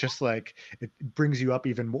you, it's just like it brings you up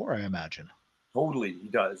even more, I imagine. Totally, he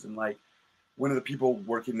does. And like one of the people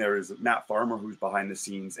working there is Matt Farmer, who's behind the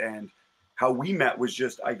scenes. And how we met was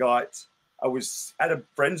just I was at a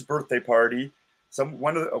friend's birthday party.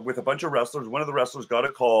 With a bunch of wrestlers. One of the wrestlers got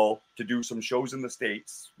a call to do some shows in the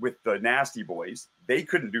States with the Nasty Boys. They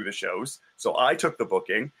couldn't do the shows, so I took the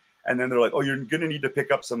booking. And then they're like, "Oh, you're going to need to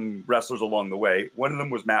pick up some wrestlers along the way." One of them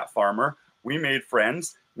was Matt Farmer. We made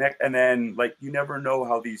friends, and then like you never know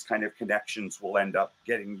how these kind of connections will end up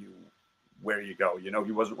getting you where you go. You know,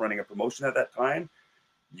 he wasn't running a promotion at that time.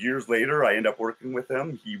 Years later, I end up working with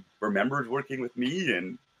him. He remembers working with me,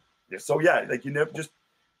 and so yeah, like you never just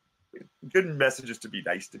good messages to be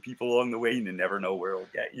nice to people along the way, and you never know where it'll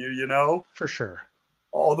get you. You know, For sure.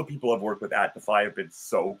 all the people I've worked with at Defy have been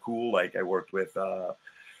so cool. Like I worked with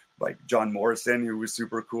like John Morrison, who was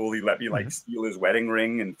super cool. He let me like steal his wedding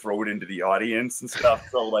ring and throw it into the audience and stuff.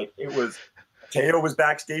 So like it was. Teo was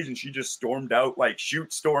backstage and she just stormed out,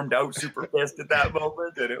 stormed out super pissed at that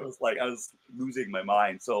moment. And it was like I was losing my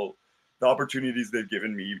mind. So the opportunities they've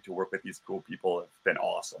given me to work with these cool people have been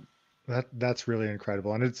awesome. That's really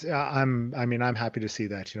incredible, and it's I'm happy to see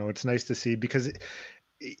that. It's nice to see because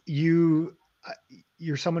you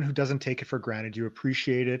you're someone who doesn't take it for granted. You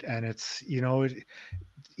appreciate it, and it's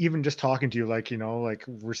even just talking to you, like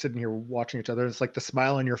we're sitting here watching each other. It's like the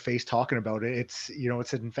smile on your face talking about it. It's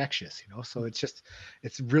infectious. So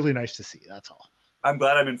it's really nice to see. That's all. I'm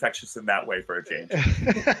glad I'm infectious in that way for a change.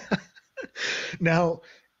 Now,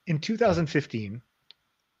 in 2015.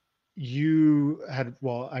 You had,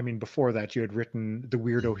 well, I mean, before that, you had written The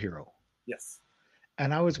Weirdo Hero. Yes.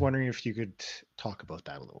 And I was wondering if you could talk about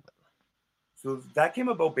that a little bit. So that came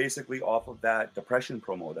about basically off of that depression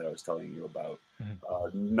promo that I was telling you about.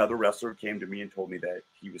 Another wrestler came to me and told me that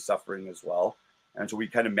he was suffering as well. And so we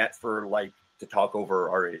kind of met for to talk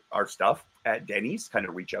over our stuff at Denny's, kind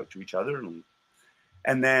of reach out to each other.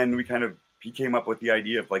 And then he came up with the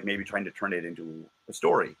idea of maybe trying to turn it into a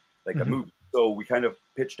story, like a movie. So we kind of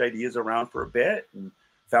pitched ideas around for a bit and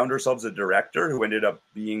found ourselves a director who ended up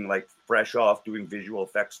being fresh off doing visual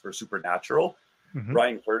effects for Supernatural,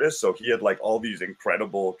 Ryan Curtis. So he had all these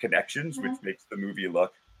incredible connections, which makes the movie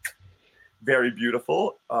look very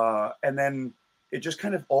beautiful. And then it just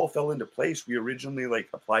kind of all fell into place. We originally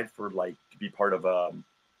applied for to be part of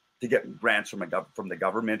to get grants from the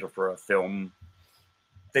government or for a film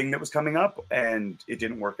thing that was coming up, and it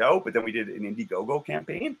didn't work out. But then we did an Indiegogo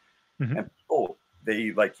campaign. And people,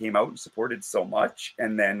 they came out and supported so much.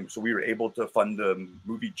 And then, so we were able to fund the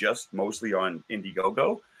movie just mostly on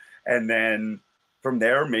Indiegogo. And then from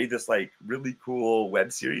there made this really cool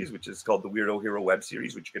web series, which is called the Weirdo Hero web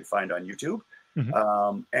series, which you can find on YouTube.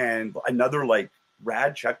 And another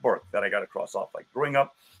rad checkmark that I got to cross off, growing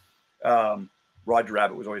up, Roger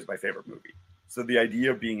Rabbit was always my favorite movie. So the idea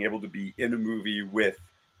of being able to be in a movie with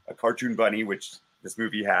a cartoon bunny, which this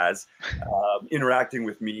movie has, interacting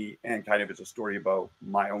with me, and kind of it's a story about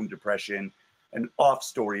my own depression, an off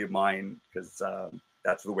story of mine, because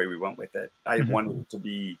that's the way we went with it. I wanted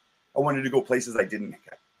to go places I didn't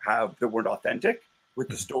have that weren't authentic with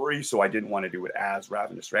the story, so I didn't want to do it as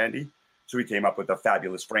Ravenous Randy. So we came up with a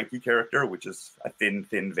Fabulous Frankie character, which is a thin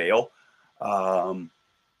veil.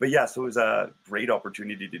 But yeah, so it was a great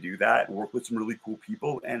opportunity to do that and work with some really cool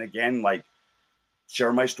people. And again,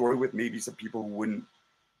 share my story with maybe some people who wouldn't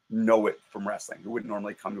know it from wrestling, who wouldn't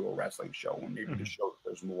normally come to a wrestling show, and maybe to show that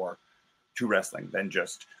there's more to wrestling than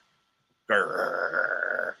just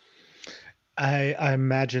grrr. I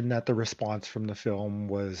imagine that the response from the film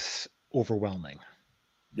was overwhelming.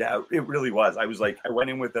 Yeah, it really was. I was I went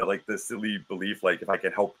in with the silly belief, if I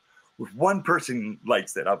can help, if one person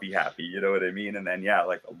likes it, I'll be happy. You know what I mean? And then, yeah,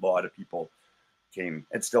 a lot of people came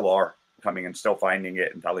and still are coming and still finding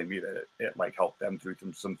it and telling me that it helped them through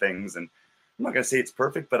some things. And I'm not going to say it's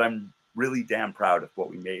perfect, but I'm really damn proud of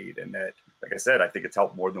what we made. And that, like I said, I think it's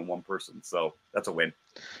helped more than one person. So that's a win.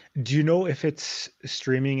 Do you know if it's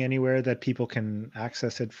streaming anywhere that people can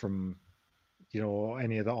access it from,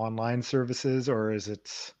 any of the online services, or is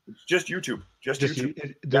it's just YouTube? Just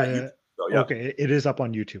YouTube. YouTube. So, yeah. Okay, it is up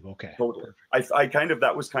on YouTube. Okay. Totally.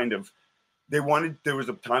 There was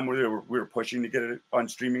a time where we were pushing to get it on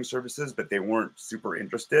streaming services, but they weren't super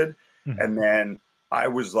interested. And then I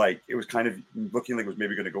was it was kind of looking like it was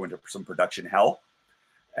maybe going to go into some production hell.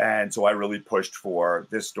 And so I really pushed for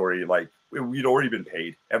this story. We'd already been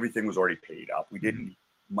paid. Everything was already paid up. We didn't need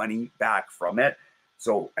money back from it.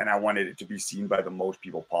 So, and I wanted it to be seen by the most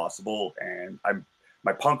people possible. And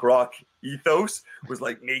my punk rock ethos was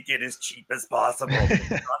like, make it as cheap as possible on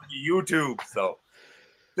YouTube. So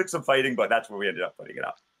took some fighting, but that's where we ended up putting it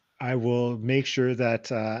up. I will make sure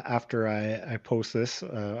that after I post this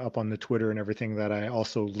up on the Twitter and everything, that I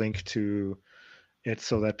also link to it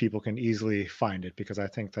so that people can easily find it, because I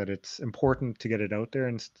think that it's important to get it out there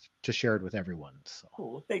and to share it with everyone. So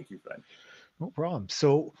Cool. Thank you, friend. no problem.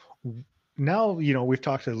 So now, we've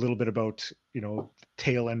talked a little bit about,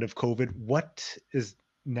 tail end of COVID. What is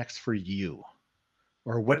next for you?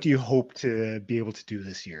 Or what do you hope to be able to do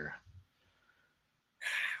this year?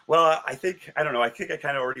 Well, I think I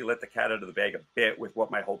kind of already let the cat out of the bag a bit with what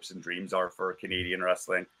my hopes and dreams are for Canadian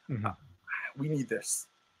wrestling. Mm-hmm. We need this.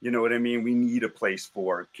 You know what I mean? We need a place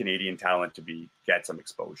for Canadian talent to get some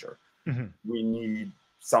exposure. Mm-hmm. We need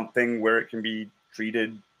something where it can be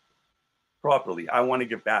treated properly. I want to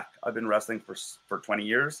give back. I've been wrestling for 20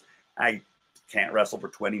 years. I can't wrestle for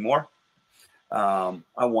 20 more.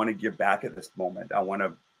 I want to give back at this moment. I want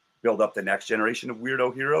to build up the next generation of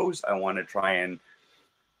weirdo heroes. I want to try and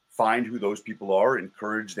find who those people are,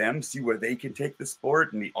 encourage them, see where they can take the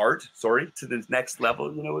sport and the art, to the next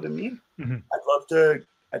level. You know what I mean? Mm-hmm.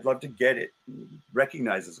 I'd love to get it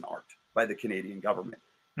recognized as an art by the Canadian government.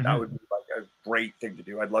 Mm-hmm. That would be like a great thing to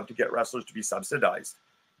do. I'd love to get wrestlers to be subsidized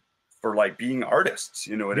for like being artists.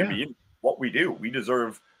 You know what I mean? What we do, we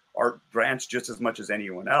deserve art grants just as much as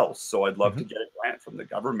anyone else. So I'd love to get a grant from the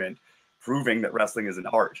government proving that wrestling is an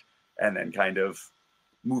art, and then kind of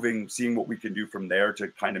seeing what we can do from there to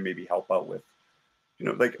kind of maybe help out with,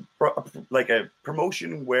 like a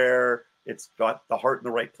promotion where it's got the heart in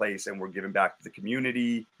the right place and we're giving back to the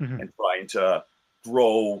community and trying to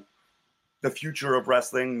grow the future of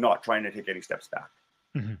wrestling, not trying to take any steps back.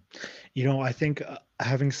 I think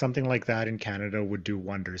having something like that in Canada would do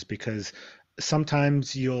wonders, because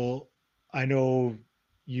sometimes I know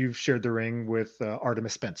you've shared the ring with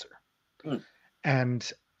Artemis Spencer.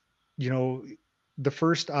 And, the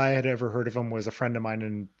first I had ever heard of him was a friend of mine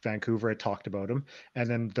in Vancouver had talked about him. And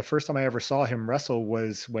then the first time I ever saw him wrestle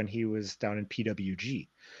was when he was down in PWG.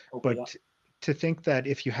 But to think that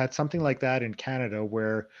if you had something like that in Canada,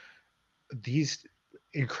 where these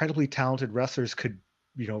incredibly talented wrestlers could,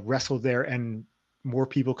 wrestle there, and more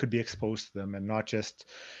people could be exposed to them, and not just,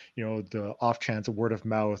 the off chance of word of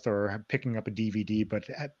mouth or picking up a DVD, but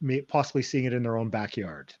possibly seeing it in their own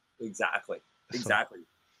backyard. Exactly.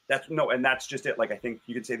 That's just it. Like, I think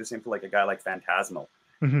you could say the same for like a guy like Phantasmal.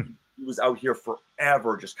 He was out here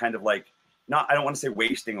forever, just kind of like, I don't want to say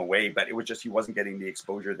wasting away, but it was just, he wasn't getting the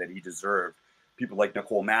exposure that he deserved. People like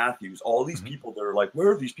Nicole Matthews, all these people that are like,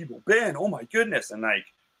 where have these people been? Oh my goodness. And like,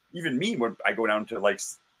 even me, when I go down to like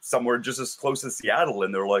somewhere just as close as Seattle,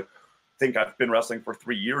 and they're like, think I've been wrestling for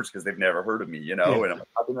 3 years because they've never heard of me, and I'm like,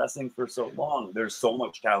 I've been wrestling for so long. There's so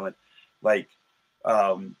much talent. Like,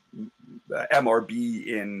 MRB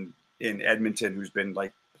in Edmonton, who's been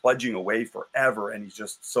like pledging away forever, and he's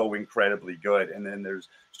just so incredibly good. And then there's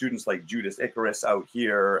students like Judas Icarus out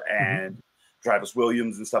here, and Travis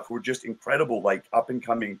Williams and stuff, who are just incredible, like up and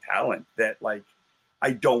coming talent that like,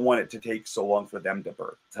 I don't want it to take so long for them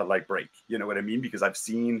to like break. You know what I mean? Because I've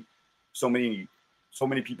seen so many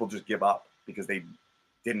people just give up because they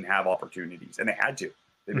didn't have opportunities, and they had to.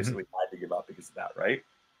 They basically had to give up because of that, right?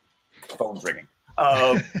 Phone's ringing.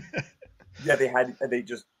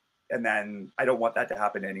 And then I don't want that to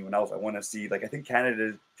happen to anyone else. I want to see, like, I think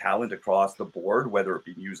Canada's talent across the board, whether it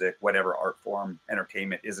be music, whatever art form,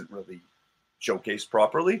 entertainment, isn't really showcased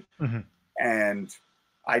properly. And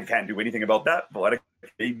I can't do anything about that, but I can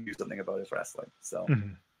maybe do something about his wrestling. So,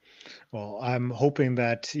 well, I'm hoping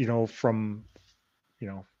that,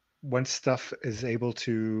 once stuff is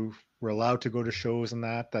we're allowed to go to shows and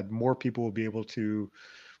that more people will be able to,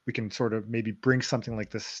 we can sort of maybe bring something like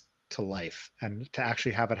this to life and to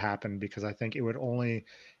actually have it happen, because I think it would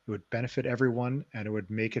benefit everyone, and it would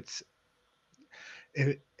make it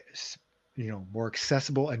more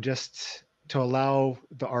accessible, and just to allow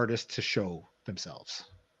the artists to show themselves.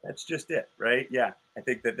 That's just it, right? Yeah. I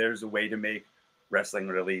think that there's a way to make wrestling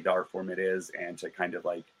really the art form it is, and to kind of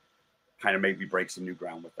maybe break some new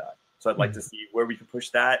ground with that. So I'd like to see where we can push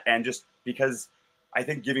that, and just because I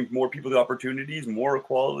think giving more people the opportunities, more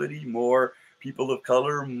equality, more people of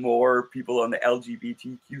color, more people on the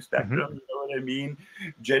LGBTQ spectrum, you know what I mean?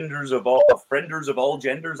 Frienders of all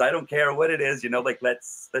genders. I don't care what it is, like,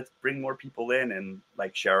 let's bring more people in and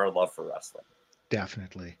like share our love for wrestling.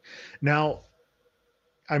 Definitely. Now,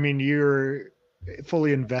 I mean, you're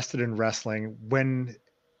fully invested in wrestling. When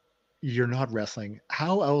you're not wrestling,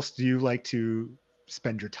 how else do you like to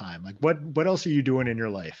spend your time? Like, what else are you doing in your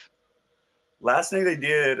life? Last night I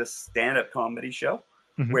did a stand-up comedy show.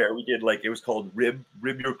 Mhm. where we did like, it was called Rib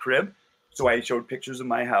Your Crib. So I showed pictures of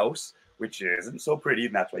my house, which isn't so pretty,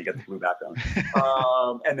 and that's why you get the blue background.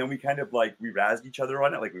 And then we kind of like, we razzed each other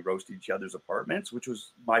on it, like we roasted each other's apartments, which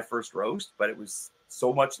was my first roast, but it was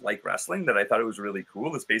so much like wrestling that I thought it was really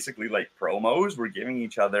cool. It's basically like promos. We're giving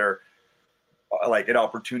each other like an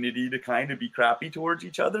opportunity to kind of be crappy towards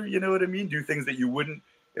each other. You know what I mean? Do things that you wouldn't,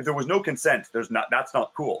 if there was no consent, that's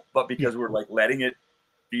not cool. But because we're like letting it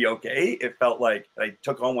be okay, it felt like I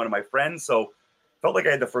took on one of my friends. So felt like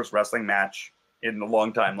I had the first wrestling match in a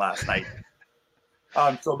long time last night.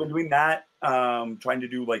 So I've been doing that, trying to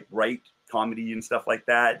do like write comedy and stuff like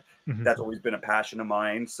that. Mhm. That's always been a passion of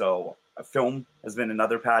mine. So a film has been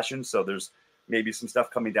another passion. So there's maybe some stuff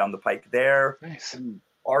coming down the pike there. Nice. And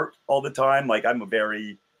art all the time. Like I'm a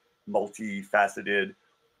very multifaceted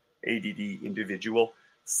ADD individual.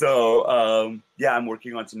 So yeah, I'm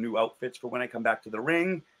working on some new outfits for when I come back to the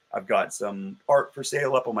ring. I've got some art for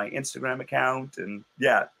sale up on my Instagram account, and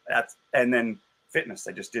yeah, and then fitness.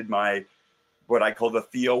 I just did my what I call the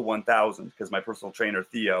Theo 1000 because my personal trainer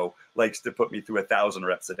Theo likes to put me through 1,000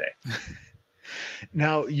 reps a day.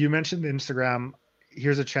 Now, you mentioned Instagram.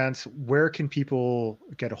 Here's a chance. Where can people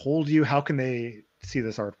get a hold of you? How can they see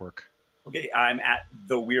this artwork? Okay, I'm at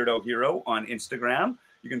The Weirdo Hero on Instagram.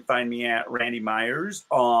 You can find me at Randy Myers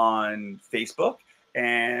on Facebook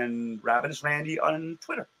and Ravenous Randy on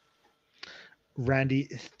Twitter. Randy,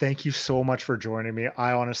 thank you so much for joining me.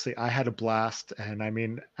 I had a blast. And I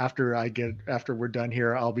mean, after we're done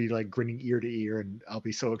here, I'll be like grinning ear to ear and I'll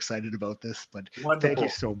be so excited about this. But Wonderful. Thank you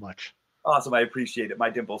so much. Awesome. I appreciate it. My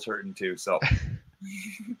dimple's hurting too. So,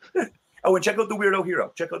 oh, and check out The Weirdo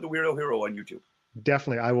Hero. Check out The Weirdo Hero on YouTube.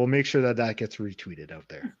 Definitely. I will make sure that gets retweeted out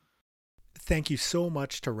there. Thank you so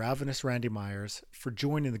much to Ravenous Randy Myers for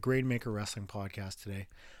joining the Grainmaker Wrestling Podcast today.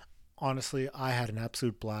 Honestly, I had an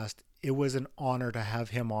absolute blast. It was an honor to have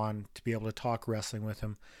him on, to be able to talk wrestling with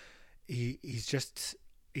him. He's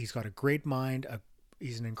got a great mind.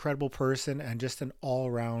 He's an incredible person and just an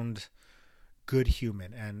all-around good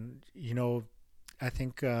human. And, you know, I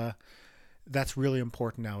think that's really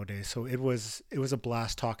important nowadays. So it was a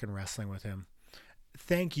blast talking wrestling with him.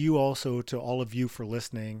 Thank you also to all of you for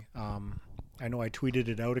listening. I know I tweeted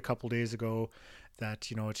it out a couple days ago that,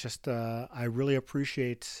 you know, it's just, I really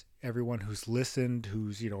appreciate everyone who's listened,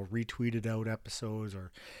 who's, you know, retweeted out episodes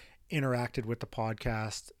or interacted with the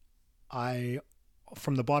podcast.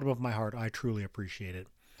 From the bottom of my heart, I truly appreciate it.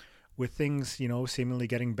 With things, you know, seemingly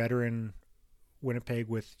getting better in Winnipeg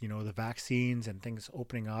with, you know, the vaccines and things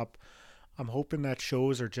opening up, I'm hoping that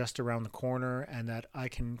shows are just around the corner and that I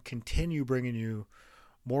can continue bringing you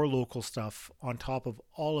more local stuff on top of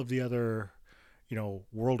all of the other, you know,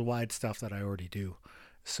 worldwide stuff that I already do.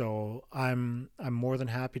 So I'm more than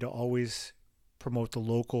happy to always promote the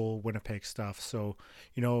local Winnipeg stuff. So,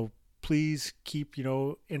 you know, please keep, you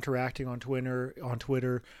know, interacting on Twitter,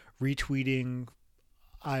 retweeting.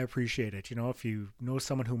 I appreciate it. You know, if you know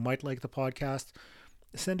someone who might like the podcast,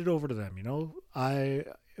 send it over to them. You know,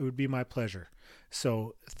 it would be my pleasure.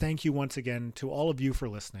 So thank you once again to all of you for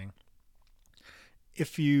listening.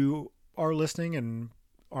 If you are listening and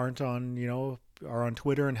aren't on, you know, are on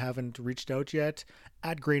Twitter and haven't reached out yet,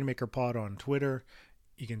 at GrainmakerPod on Twitter.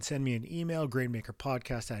 You can send me an email,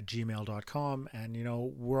 grainmakerpodcast@gmail.com. And, you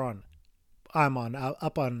know, I'm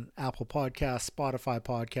up on Apple Podcasts, Spotify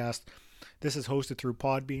Podcast. This is hosted through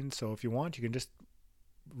Podbean. So if you want, you can just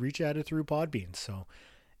reach at it through Podbean. So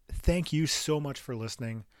thank you so much for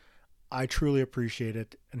listening. I truly appreciate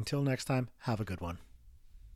it. Until next time, have a good one.